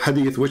hadith, or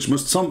hadith which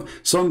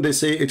some they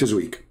say it is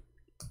weak.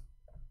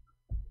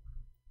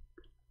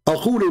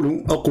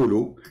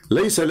 أقول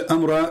ليس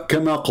الأمر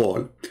كما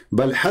قال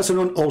بل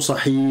حسن أو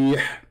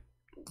صحيح.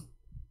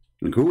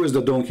 Who is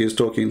the donkey is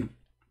talking?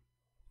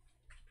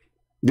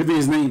 Give me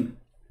his name.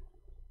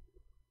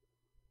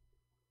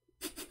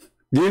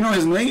 Do you know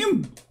his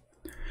name?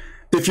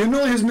 If you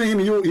know his name,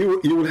 you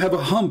will have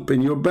a hump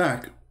in your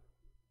back.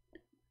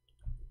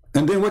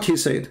 And then what he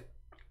said?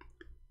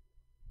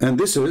 And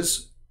this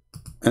is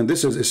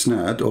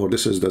isnad, or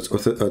this is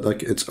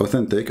like it's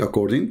authentic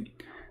according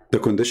the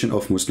condition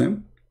of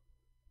Muslim.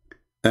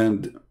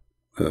 And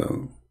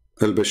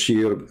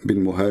Al-Bashir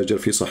bin Muhajir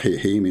fi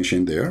Sahihi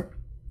mentioned there.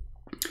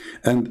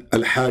 And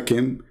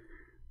Al-Hakim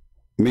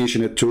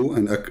mentioned it too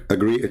and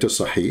agree it is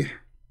Sahih.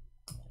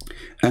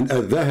 And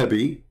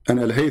Al-Dhahabi and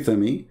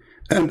Al-Haythami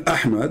and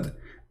Ahmad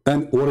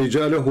and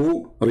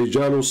وَرِجَالَهُ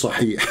رِجَالُ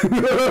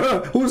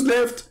صَحِيح. Who's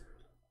left?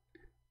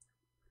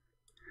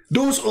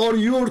 Those are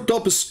your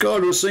top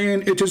scholars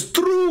saying it is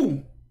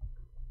true.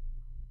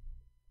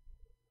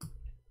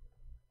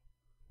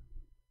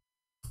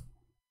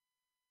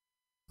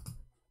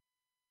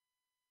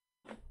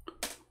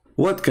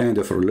 What kind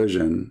of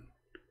religion?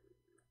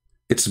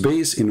 It's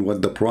based in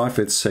what the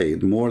Prophet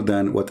said more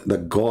than what the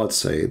God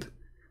said.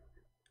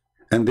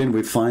 And then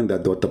we find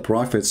that what the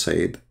Prophet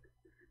said,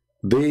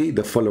 they,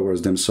 the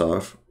followers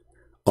themselves,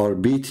 are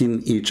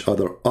beating each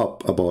other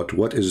up about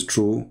what is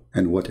true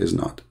and what is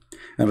not.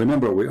 And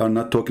remember, we are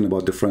not talking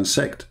about different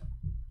sect.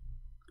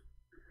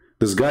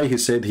 This guy, he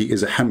said he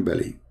is a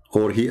Hanbali,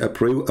 or he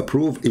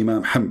approved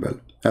Imam Hanbal,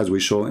 as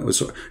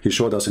he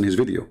showed us in his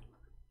video.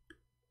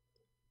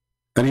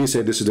 And he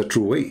said this is the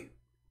true way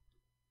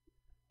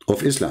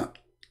of Islam.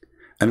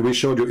 And we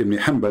showed you Ibn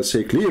Hanbal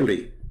say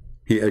clearly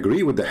he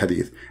agreed with the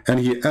hadith, and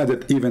he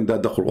added even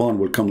that the Quran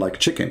will come like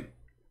chicken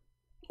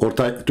or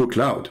to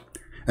cloud,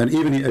 and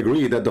even he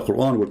agreed that the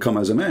Quran will come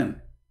as a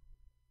man.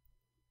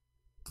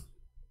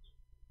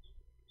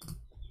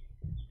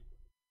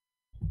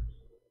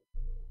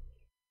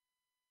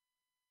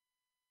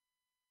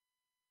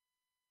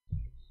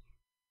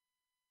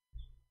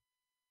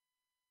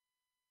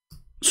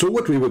 So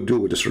what we would do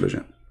with this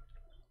religion?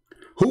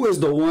 Who is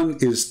the one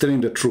is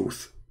telling the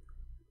truth?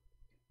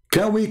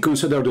 Can we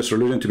consider this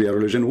religion to be a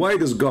religion? Why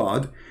does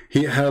God,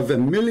 he have a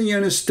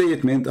million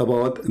statement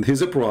about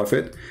his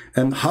prophet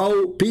and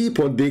how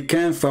people, they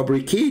can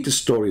fabricate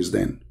stories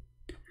then?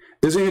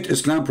 Isn't it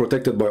Islam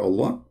protected by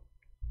Allah?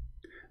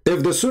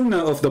 If the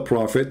sunnah of the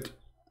prophet,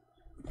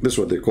 this is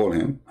what they call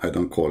him, I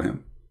don't call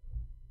him,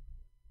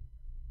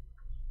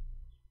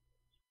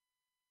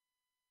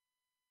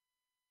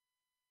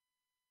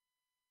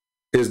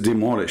 is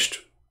demolished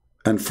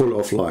and full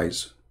of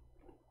lies,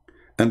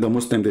 and the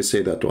Muslim, they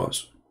say that to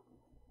us.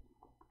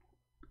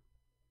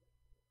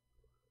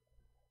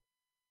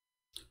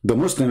 The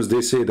Muslims,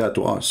 they say that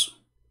to us.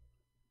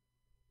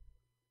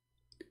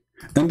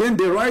 And then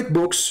they write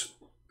books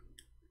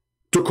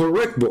to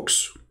correct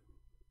books.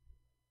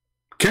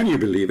 Can you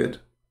believe it?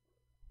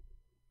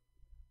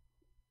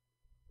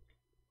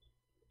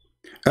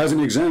 As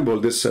an example,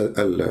 this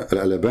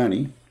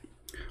Al-Albani,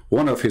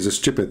 one of his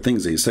stupid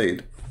things he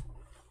said,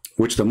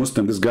 which the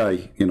Muslim, this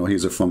guy, you know,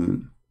 he's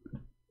from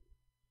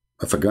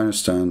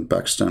Afghanistan,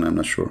 Pakistan, I'm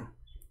not sure.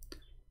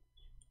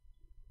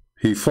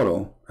 He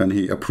follow and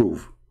he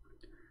approve.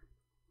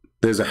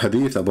 There's a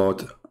hadith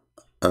about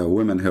a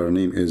woman, her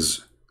name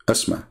is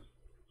Asma.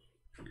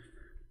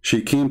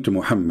 She came to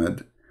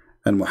Muhammad,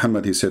 and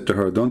Muhammad, he said to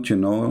her, don't you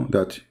know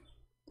that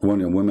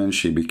when a woman,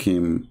 she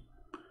became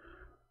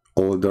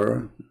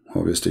older,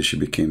 obviously she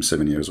became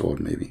 7 years old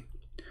maybe.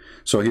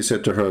 So he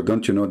said to her,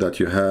 don't you know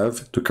that you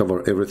have to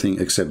cover everything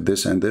except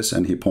this and this?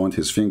 And he pointed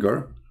his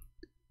finger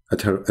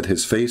at her, at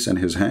his face and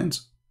his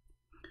hands,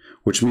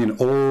 which mean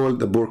all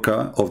the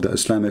burqa of the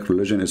Islamic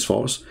religion is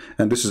false.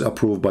 And this is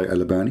approved by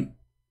Al-Albani.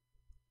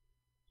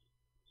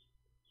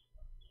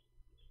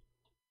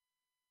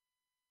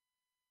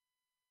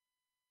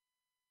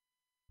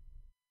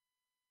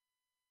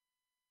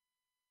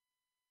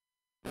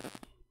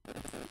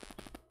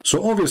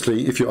 So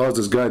obviously, if you ask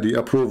this guy, do you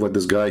approve what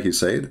this guy he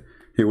said?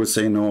 He would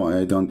say, no,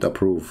 I don't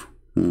approve.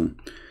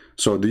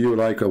 So do you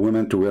like a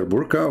woman to wear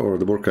burqa, or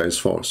the burqa is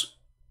false?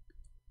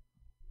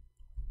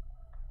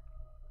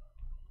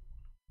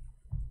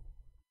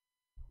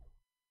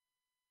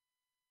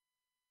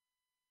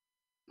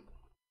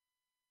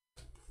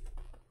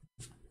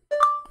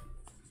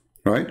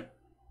 Right?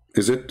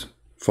 Is it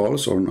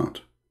false or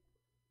not?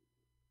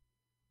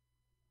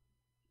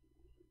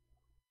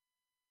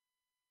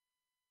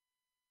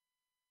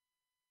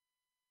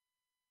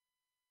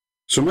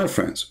 So my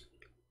friends,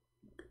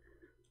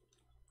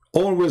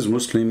 always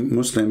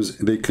Muslims,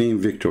 they claim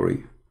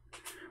victory.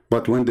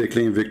 But when they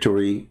claim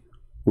victory,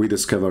 we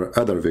discover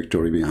other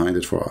victory behind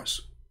it for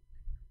us.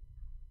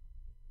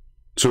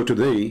 So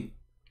today,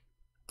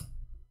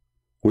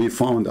 we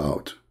found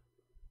out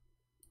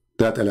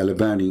that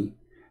Al-Albani,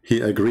 he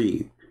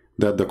agreed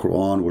that the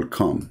Quran will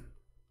come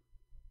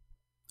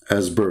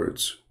as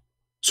birds.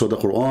 So the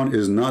Quran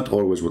is not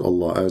always with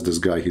Allah, as this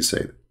guy he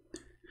said.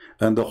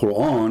 And the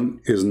Quran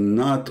is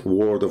not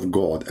word of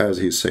God, as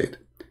he said.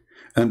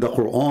 And the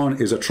Quran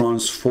is a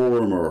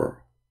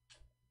transformer.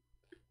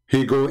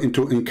 He go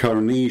into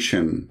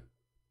incarnation,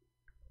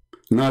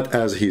 not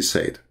as he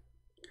said.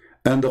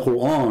 And the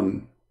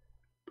Quran,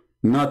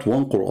 not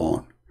one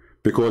Quran,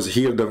 because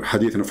here the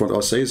hadith in front of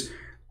us says,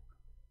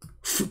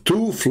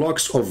 2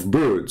 flocks of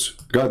birds,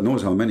 God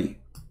knows how many,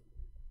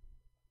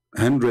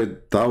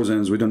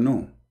 100,000s, we don't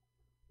know.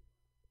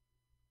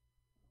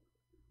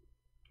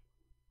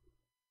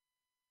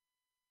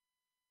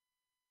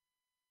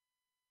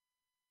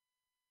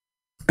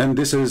 And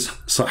this is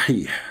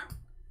Sahih.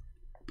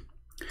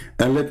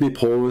 And let me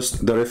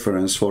post the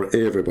reference for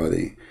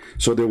everybody,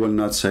 so they will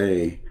not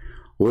say,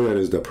 where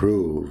is the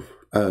proof,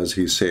 as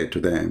he said to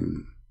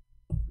them.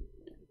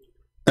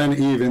 And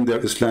even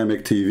their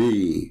Islamic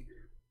TV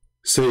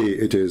say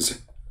it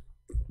is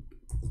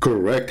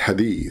correct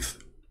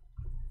hadith.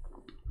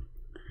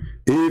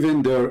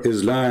 Even their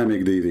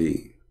Islamic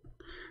TV.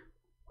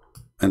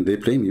 And they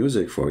play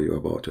music for you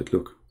about it.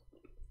 Look.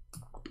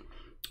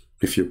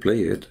 If you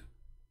play it,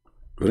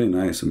 very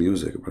nice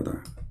music,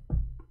 brother.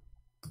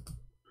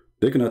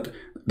 They cannot,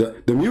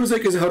 the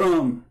music is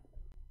haram.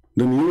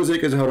 The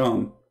music is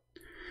haram.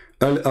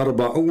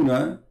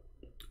 Al-arba'una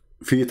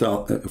fi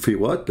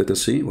what? Let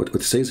us see what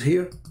it says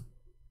here.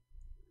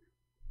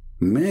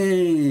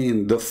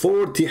 Man, the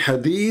 40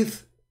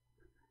 hadith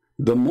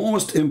the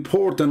most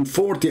important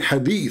 40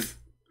 hadith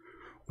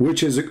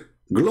which is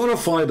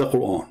glorify the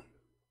Quran.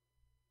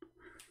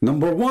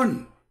 Number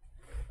one.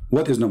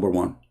 What is number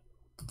one?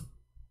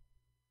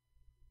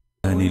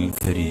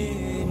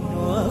 الكريم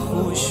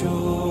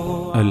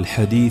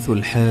الحديث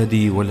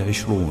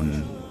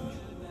 21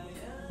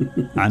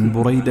 عن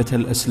بريدة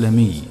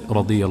الأسلمي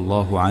رضي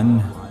الله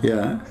عنه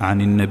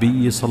عن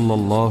النبي صلى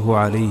الله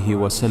عليه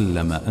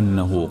وسلم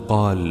أنه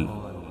قال: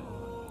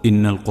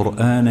 إن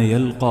القرآن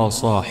يلقى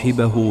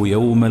صاحبه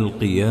يوم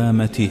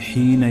القيامة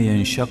حين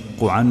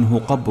ينشق عنه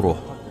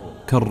قبره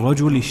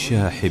كالرجل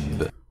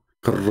الشاحب.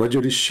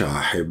 كالرجل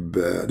الشاحب.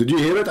 Did you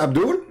hear it,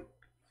 Abdul?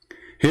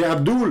 Hey,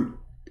 Abdul,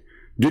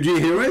 did you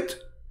hear it?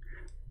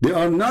 They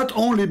are not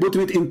only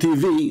putting it in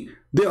TV,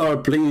 they are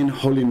playing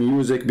holy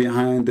music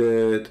behind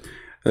it.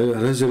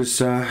 Rajul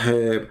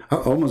Sahib.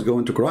 I'm almost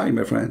going to cry,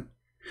 my friend.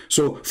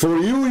 So for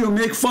you, you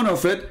make fun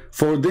of it.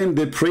 For them,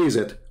 they praise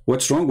it.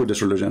 What's wrong with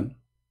this religion?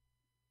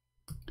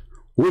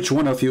 Which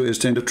one of you is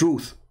telling the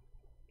truth?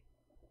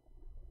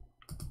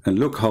 And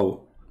look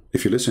how,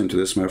 if you listen to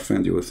this, my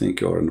friend, you will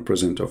think you are in the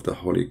presence of the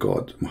holy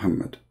God,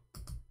 Muhammad,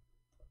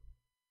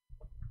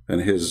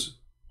 and his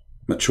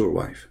mature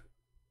wife.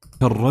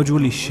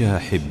 الرجل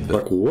الشاحب.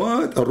 Like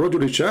what?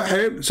 الرجل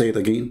الشاحب? Say it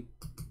again.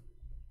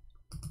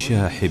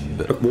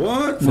 شاحب. Like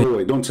what? No,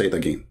 wait, don't say it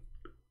again.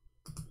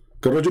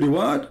 كالرجل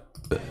what?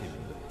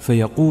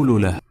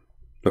 فيقول له.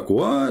 Like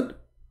what?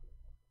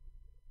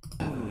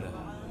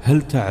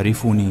 هل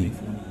تعرفني؟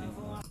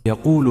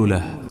 يقول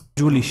له: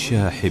 رجل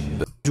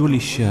الشاحب، رجل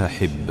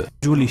الشاحب،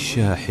 رجل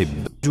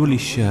الشاحب، رجل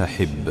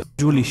الشاحب،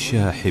 رجل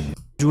الشاحب،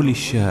 رجل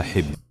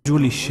الشاحب،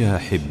 رجل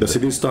الشاحب. The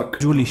city is stuck.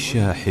 رجل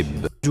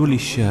الشاحب، رجل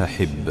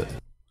الشاحب.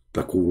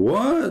 Like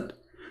what?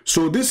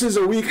 So this is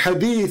a weak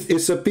hadith.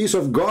 It's a piece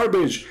of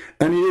garbage,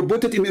 and you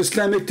put it in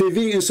Islamic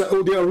TV in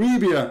Saudi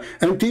Arabia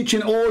and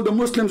teaching all the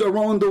Muslims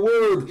around the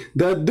world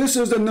that this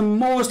is the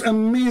most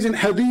amazing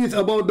hadith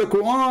about the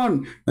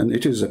Quran, and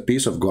it is a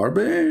piece of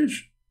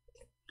garbage.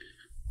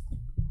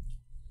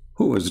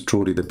 Who is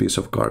truly the piece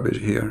of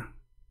garbage here?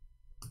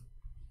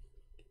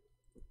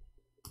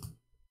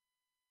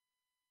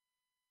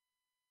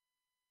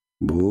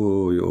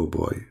 Boy, oh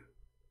boy.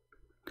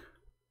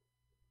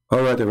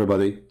 All right,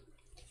 everybody.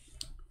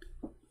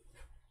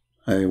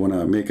 I want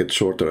to make it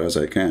shorter as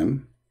I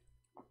can.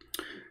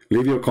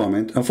 Leave your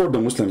comment. And for the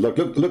Muslims,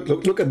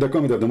 look at the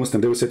comment of the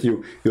Muslim. They will say to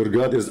you, your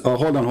God is... Oh,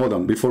 hold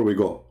on, before we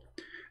go.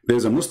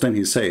 There's a Muslim,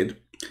 he said,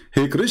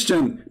 hey,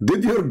 Christian,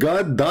 did your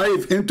God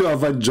dive into a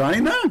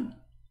vagina?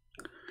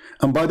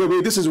 And by the way,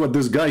 this is what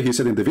this guy, he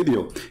said in the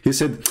video. He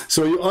said,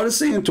 so you are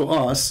saying to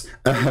us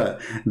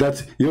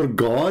that your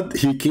God,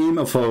 he came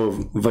of a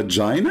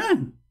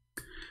vagina?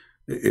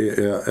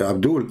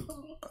 Abdul,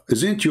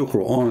 isn't your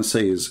Quran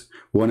says,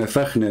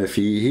 وَنَفَخْنَا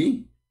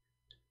فِيهِ,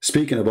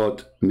 speaking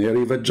about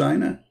Mary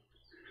vagina?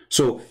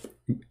 So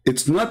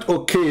it's not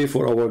okay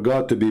for our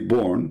God to be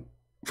born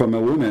from a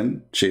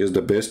woman. She is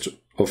the best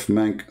of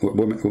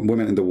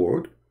women in the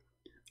world,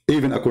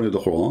 even according to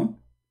the Quran.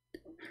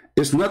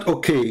 It's not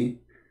okay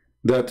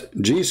that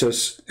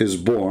Jesus is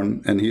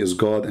born and he is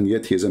God, and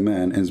yet he is a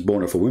man and is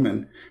born of a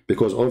woman,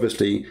 because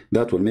obviously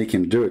that will make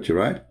him dirty,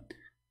 right?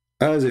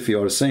 As if you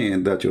are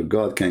saying that your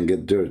God can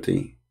get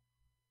dirty.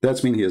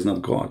 That means he is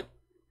not God.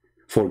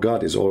 For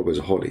God is always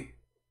holy.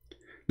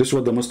 This is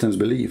what the Muslims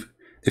believe.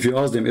 If you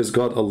ask them, is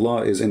God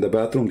Allah is in the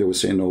bathroom? They will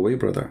say, no way,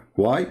 brother.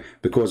 Why?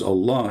 Because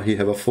Allah, he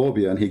have a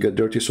phobia and he get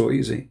dirty so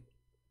easy.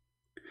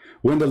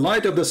 When the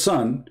light of the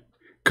sun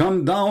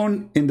come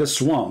down in the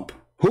swamp,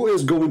 who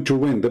is going to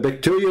win, the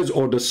bacteria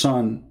or the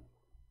sun?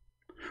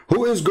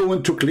 Who is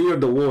going to clear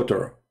the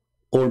water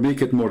or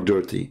make it more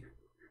dirty?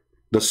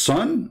 The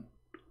sun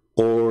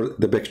or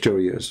the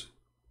bacteria?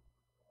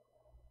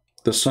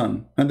 The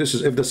sun. And this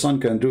is if the sun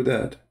can do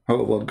that, how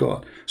about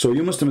God? So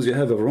you Muslims, you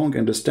have a wrong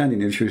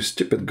understanding. If you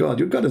stupid God,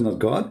 your God is not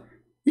God.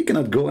 He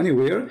cannot go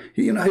anywhere.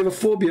 He, have a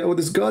phobia with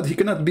his God. He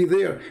cannot be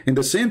there. In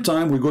the same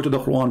time, we go to the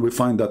Quran, we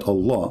find that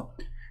Allah,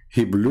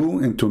 he blew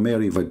into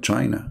Mary's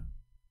vagina.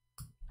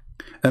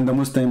 And the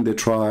Muslim, they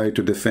try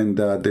to defend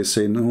that. They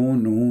say,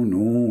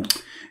 no.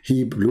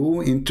 He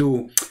blew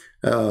into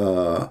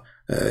her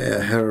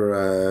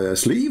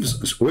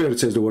sleeves. Where it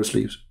says the word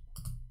sleeves?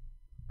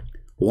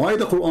 Why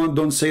the Quran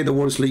don't say the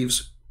word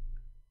sleeves?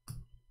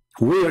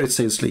 Where it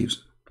says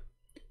sleeves?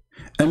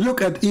 And look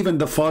at even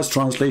the fast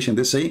translation.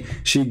 They say,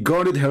 she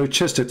guarded her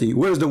chastity.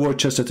 Where's the word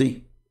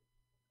chastity?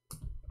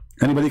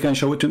 Anybody can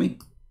show it to me?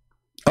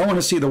 I want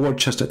to see the word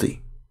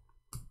chastity.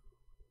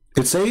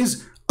 It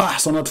says,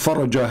 أحصنت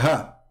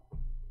فرجها.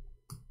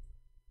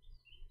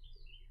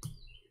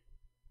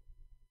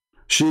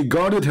 She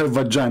guarded her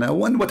vagina.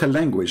 What a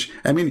language.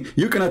 I mean,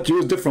 you cannot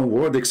use different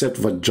word except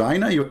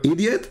vagina, you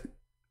idiot.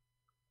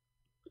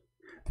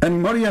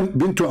 And Maryam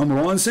bintu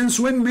Imran, since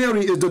when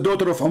Mary is the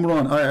daughter of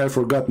Imran? I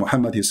forgot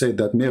Muhammad, he said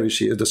that Mary,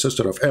 she is the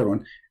sister of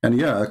Aaron. And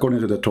yeah, according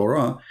to the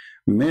Torah,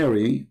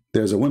 Mary,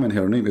 there's a woman,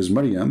 her name is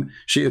Maryam.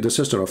 She is the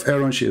sister of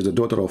Aaron. She is the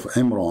daughter of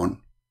Imran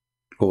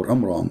or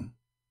Amram.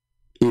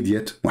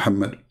 Idiot,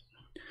 Muhammad.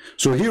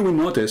 So here we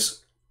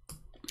notice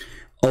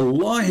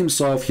Allah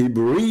himself, he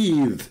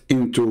breathed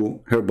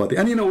into her body.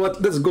 And you know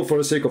what? Let's go for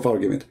the sake of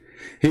argument.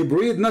 He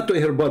breathed not to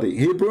her body.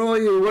 He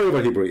breathed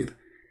wherever he breathed.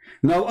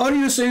 Now, are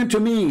you saying to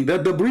me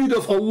that the breath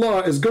of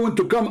Allah is going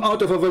to come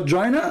out of a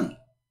vagina?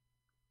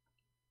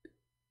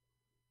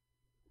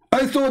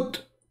 I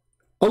thought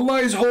Allah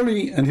is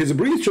holy and his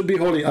breath should be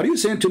holy. Are you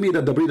saying to me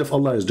that the breath of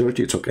Allah is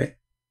dirty? It's okay.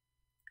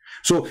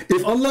 So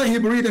if Allah, he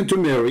breathed into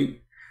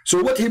Mary,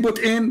 so what he put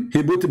in,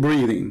 he put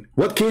breathing.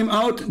 What came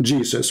out?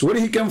 Jesus. Where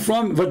he came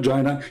from?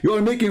 Vagina. You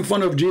are making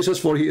fun of Jesus,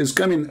 for he is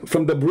coming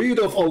from the breath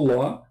of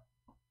Allah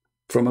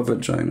from a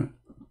vagina.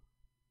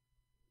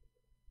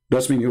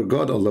 That's mean your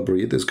God, Allah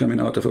breathe, is coming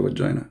out of a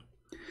vagina.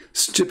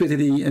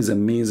 Stupidity is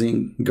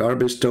amazing.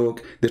 Garbage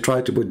talk. They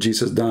try to put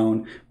Jesus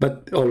down,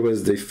 but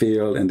always they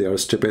fail and they are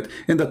stupid.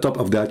 In the top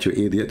of that, you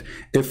idiot.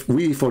 If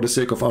we, for the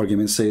sake of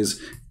argument,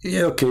 says,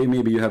 yeah, okay,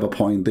 maybe you have a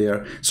point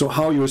there. So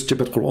how your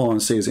stupid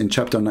Quran says in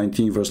chapter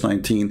 19, verse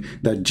 19,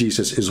 that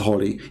Jesus is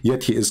holy,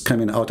 yet he is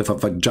coming out of a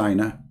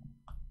vagina.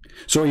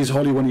 So he's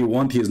holy when you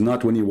want, he is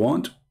not when you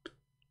want?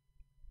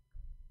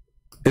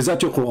 Is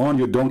that your Quran,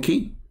 you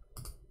donkey?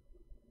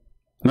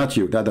 Not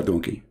you, the other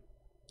donkey.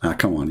 Ah,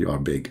 come on, you are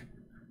big.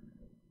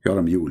 You're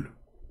a mule.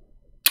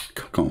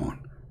 Come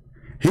on.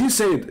 He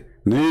said,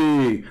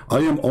 nay, I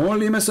am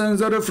only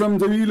messenger from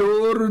the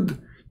Lord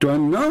to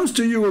announce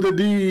to you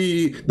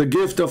the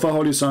gift of a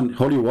holy son.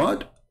 Holy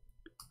what?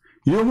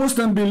 You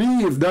Muslim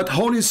believe that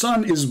holy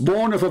son is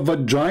born of a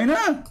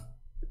vagina?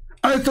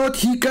 I thought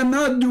he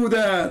cannot do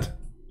that.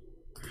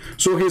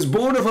 So he's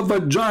born of a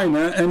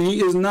vagina and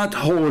he is not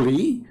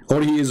holy,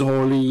 or he is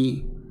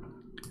holy.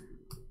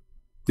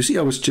 You see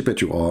how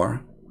stupid you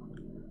are?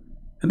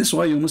 And this is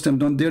why you Muslims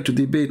don't dare to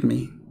debate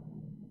me.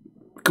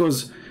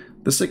 Because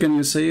the second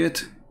you say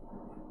it,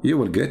 you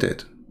will get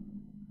it.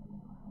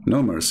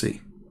 No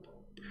mercy.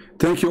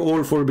 Thank you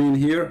all for being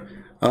here.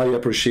 I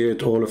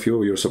appreciate all of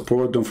you, your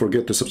support. Don't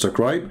forget to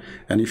subscribe.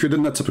 And if you did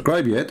not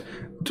subscribe yet,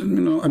 you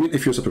know, I mean,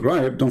 if you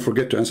subscribe, don't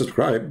forget to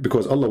unsubscribe,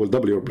 because Allah will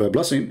double your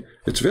blessing.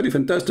 It's a very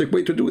fantastic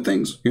way to do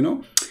things, you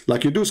know.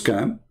 Like you do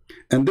scam,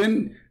 and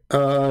then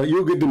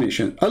you get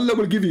donation. Allah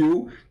will give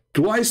you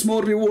twice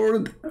more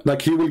reward,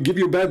 like he will give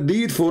you bad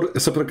deed for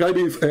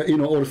subscribing, you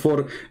know, or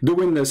for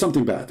doing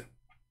something bad.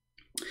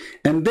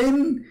 And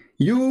then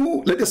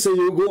you, let us say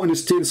you go and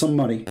steal some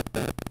money.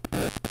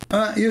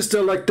 You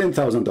steal like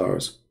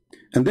 $10,000.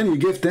 And then you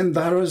give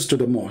 $10 to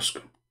the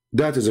mosque.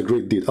 That is a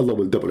great deed. Allah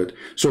will double it.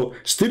 So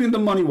stealing the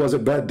money was a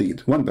bad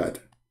deed, one bad.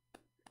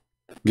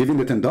 Giving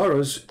the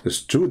 $10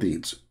 is two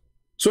deeds.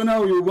 So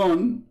now you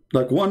won,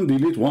 like one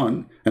delete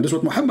one, and that's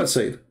what Muhammad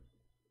said.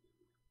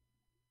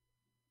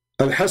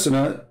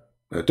 Al-Hasana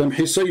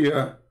tamhi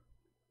sayyi'ah.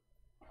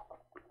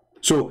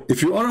 So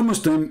if you are a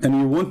Muslim and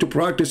you want to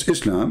practice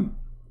Islam,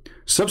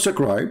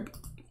 subscribe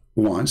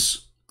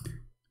once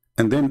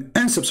and then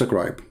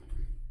unsubscribe.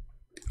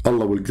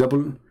 Allah will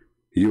double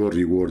your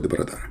reward,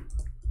 brother.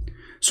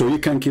 So you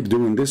can keep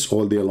doing this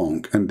all day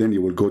long, and then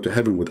you will go to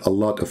heaven with a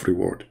lot of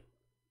reward.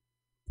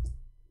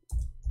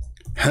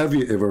 Have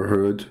you ever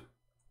heard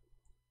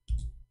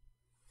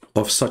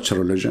of such a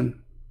religion?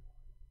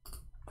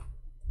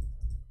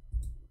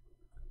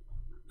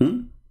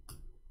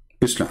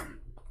 Islam.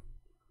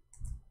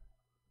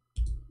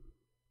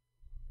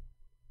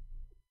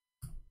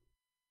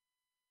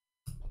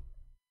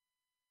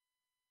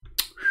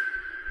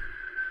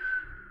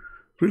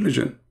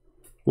 Religion.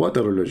 What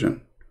a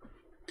religion.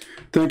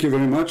 Thank you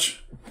very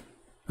much.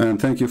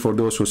 And thank you for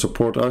those who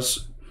support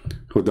us,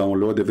 who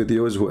download the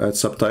videos, who add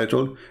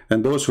subtitle,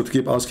 and those who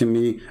keep asking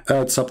me,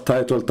 add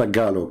subtitle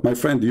Tagalog. My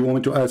friend, do you want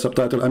me to add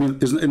subtitle? I mean,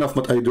 isn't enough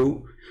what I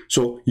do?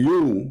 So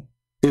you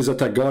is a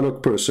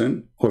Tagalog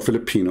person or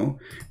Filipino,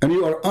 and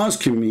you are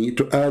asking me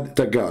to add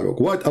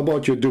Tagalog. What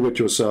about you do it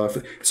yourself?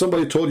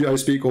 Somebody told you I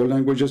speak all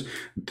languages.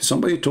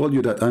 Somebody told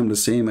you that I'm the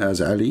same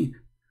as Ali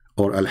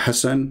or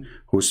Al-Hassan,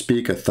 who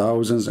speak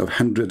thousands of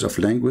hundreds of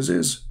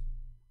languages?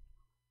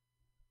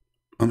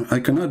 I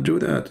cannot do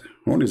that.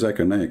 Only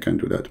Zakir can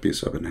do that.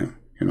 Peace upon him,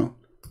 you know.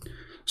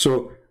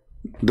 So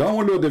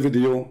download the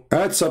video,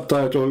 add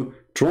subtitle,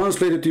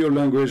 translate it to your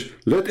language,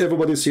 let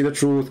everybody see the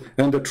truth,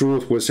 and the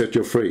truth will set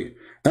you free.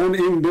 And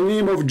in the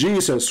name of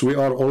Jesus, we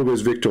are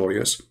always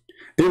victorious.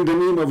 In the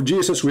name of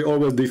Jesus, we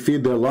always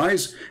defeat their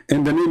lies.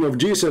 In the name of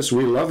Jesus,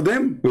 we love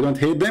them. We don't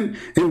hate them.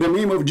 In the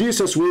name of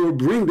Jesus, we will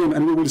bring them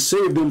and we will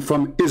save them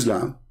from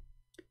Islam.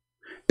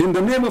 In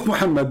the name of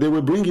Muhammad, they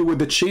will bring you with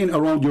the chain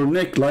around your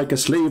neck like a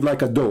slave,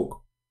 like a dog.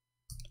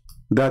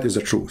 That is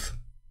the truth.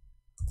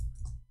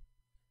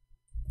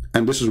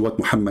 And this is what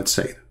Muhammad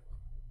said.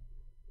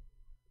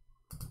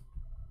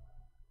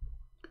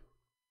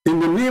 In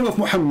the name of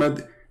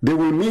Muhammad, they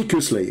will make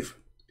you slave.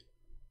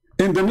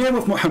 In the name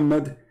of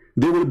Muhammad,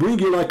 they will bring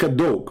you like a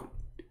dog.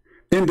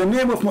 In the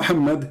name of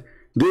Muhammad,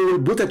 they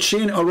will put a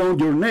chain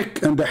around your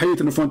neck and the hadith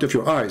in front of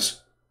your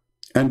eyes.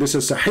 And this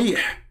is sahih.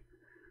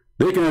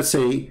 They cannot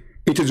say,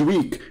 it is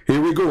weak.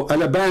 Here we go,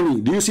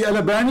 Al-Albani. Do you see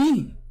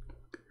Al-Albani?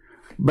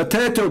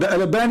 Potato, the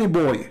Al-Albani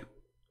boy.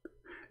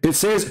 It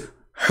says,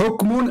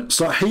 حكم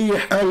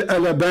صحيح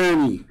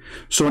الألباني.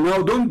 So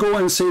now don't go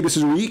and say this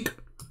is weak.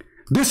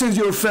 This is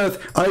your faith.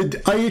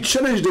 I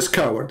challenge this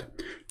coward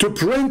to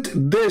print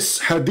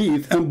this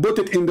hadith and put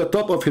it in the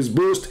top of his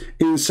booth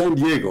in San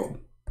Diego.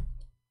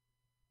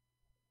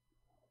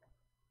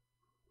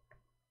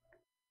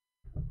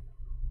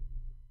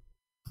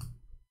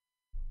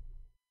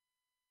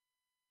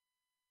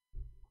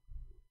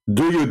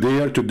 Do you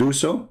dare to do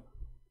so?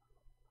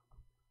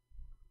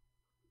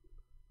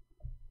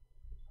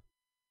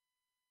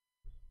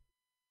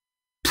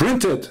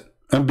 Print it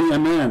and be a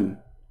man.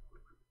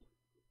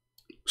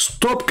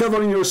 Stop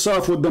covering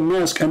yourself with the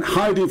mask and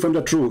hiding from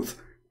the truth.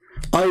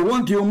 I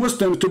want you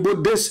Muslims to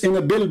put this in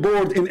a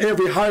billboard in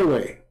every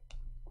highway.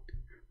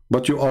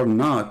 But you are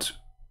not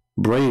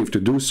brave to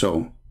do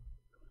so.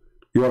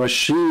 You are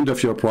ashamed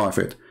of your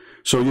prophet.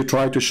 So you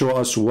try to show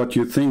us what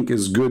you think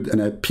is good and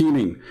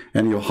appealing,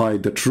 and you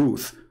hide the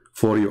truth,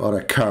 for you are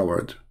a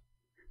coward.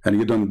 And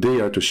you don't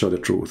dare to show the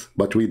truth,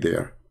 but we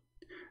dare.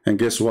 And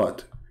guess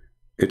what?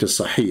 It is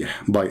Sahih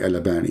by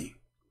Al-Albani.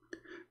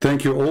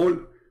 Thank you all.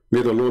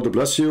 May the Lord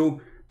bless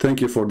you. Thank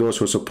you for those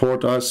who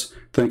support us.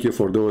 Thank you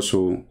for those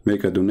who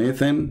make a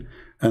donation.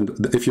 And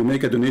if you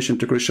make a donation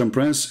to Christian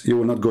Prince, you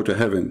will not go to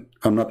heaven.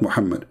 I'm not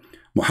Muhammad.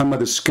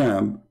 Muhammad is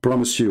scam.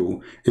 Promise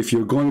you, if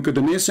you're going to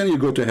donation, you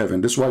go to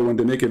heaven. That's why when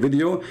they make a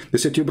video, they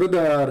say to you,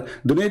 brother,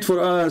 donate for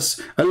us.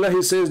 Allah,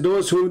 he says,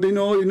 those who you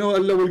know,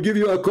 Allah will give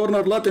you a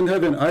corner lot in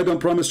heaven. I don't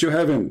promise you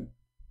heaven.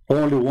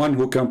 Only one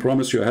who can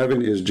promise you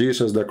heaven is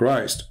Jesus the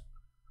Christ.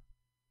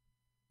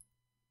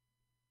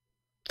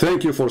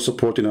 Thank you for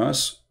supporting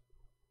us.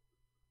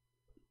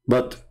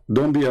 But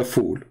don't be a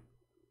fool.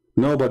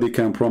 Nobody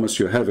can promise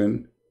you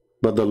heaven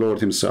but the Lord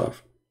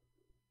himself.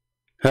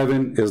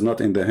 Heaven is not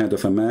in the hand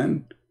of a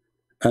man,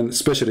 and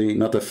especially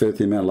not a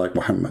filthy man like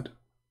Muhammad.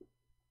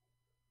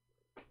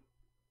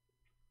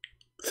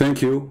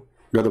 Thank you.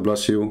 God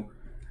bless you.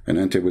 And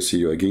until we see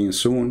you again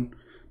soon,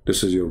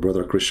 this is your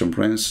brother Christian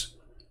Prince.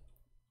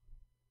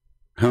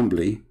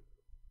 Humbly,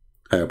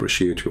 I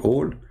appreciate you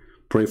all.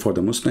 Pray for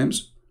the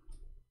Muslims.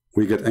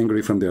 We get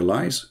angry from their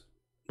lies,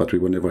 but we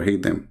will never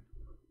hate them.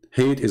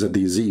 Hate is a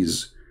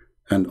disease,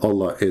 and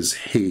Allah is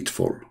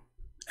hateful,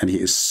 and He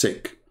is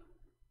sick,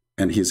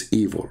 and He is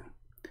evil,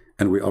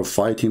 and we are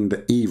fighting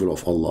the evil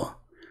of Allah.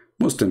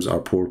 Muslims are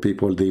poor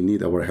people. They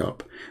need our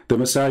help. The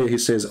Messiah, he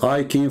says,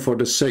 I came for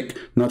the sick,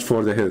 not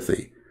for the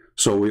healthy.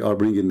 So we are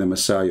bringing the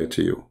Messiah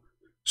to you.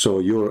 So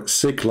your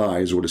sick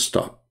lies will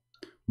stop.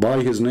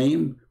 By His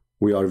name,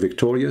 we are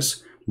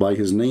victorious. By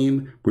His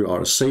name, we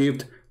are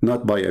saved.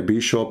 Not by a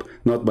bishop,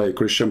 not by a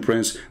Christian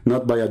prince,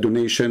 not by a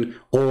donation.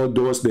 All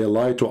those, they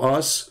lie to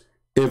us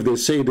if they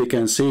say they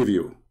can save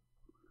you.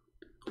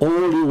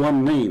 Only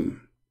one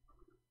name.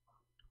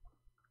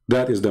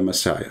 That is the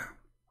Messiah.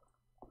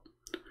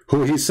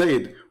 Who He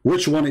said,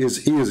 which one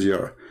is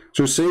easier?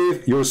 To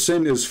say your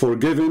sin is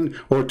forgiven,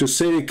 or to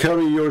say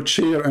carry your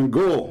chair and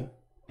go?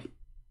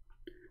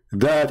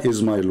 That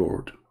is my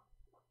Lord.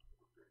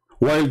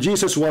 While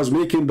Jesus was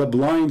making the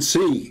blind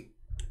see,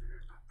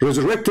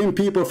 resurrecting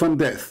people from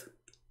death,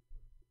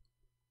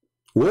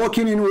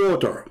 walking in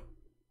water,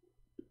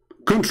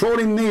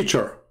 controlling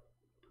nature,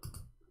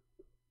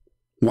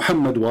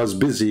 Muhammad was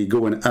busy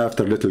going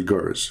after little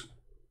girls.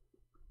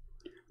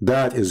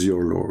 That is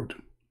your Lord.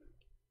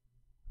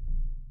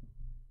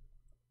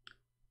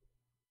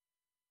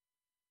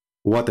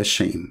 What a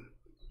shame.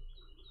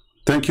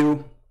 Thank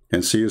you,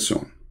 and see you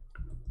soon.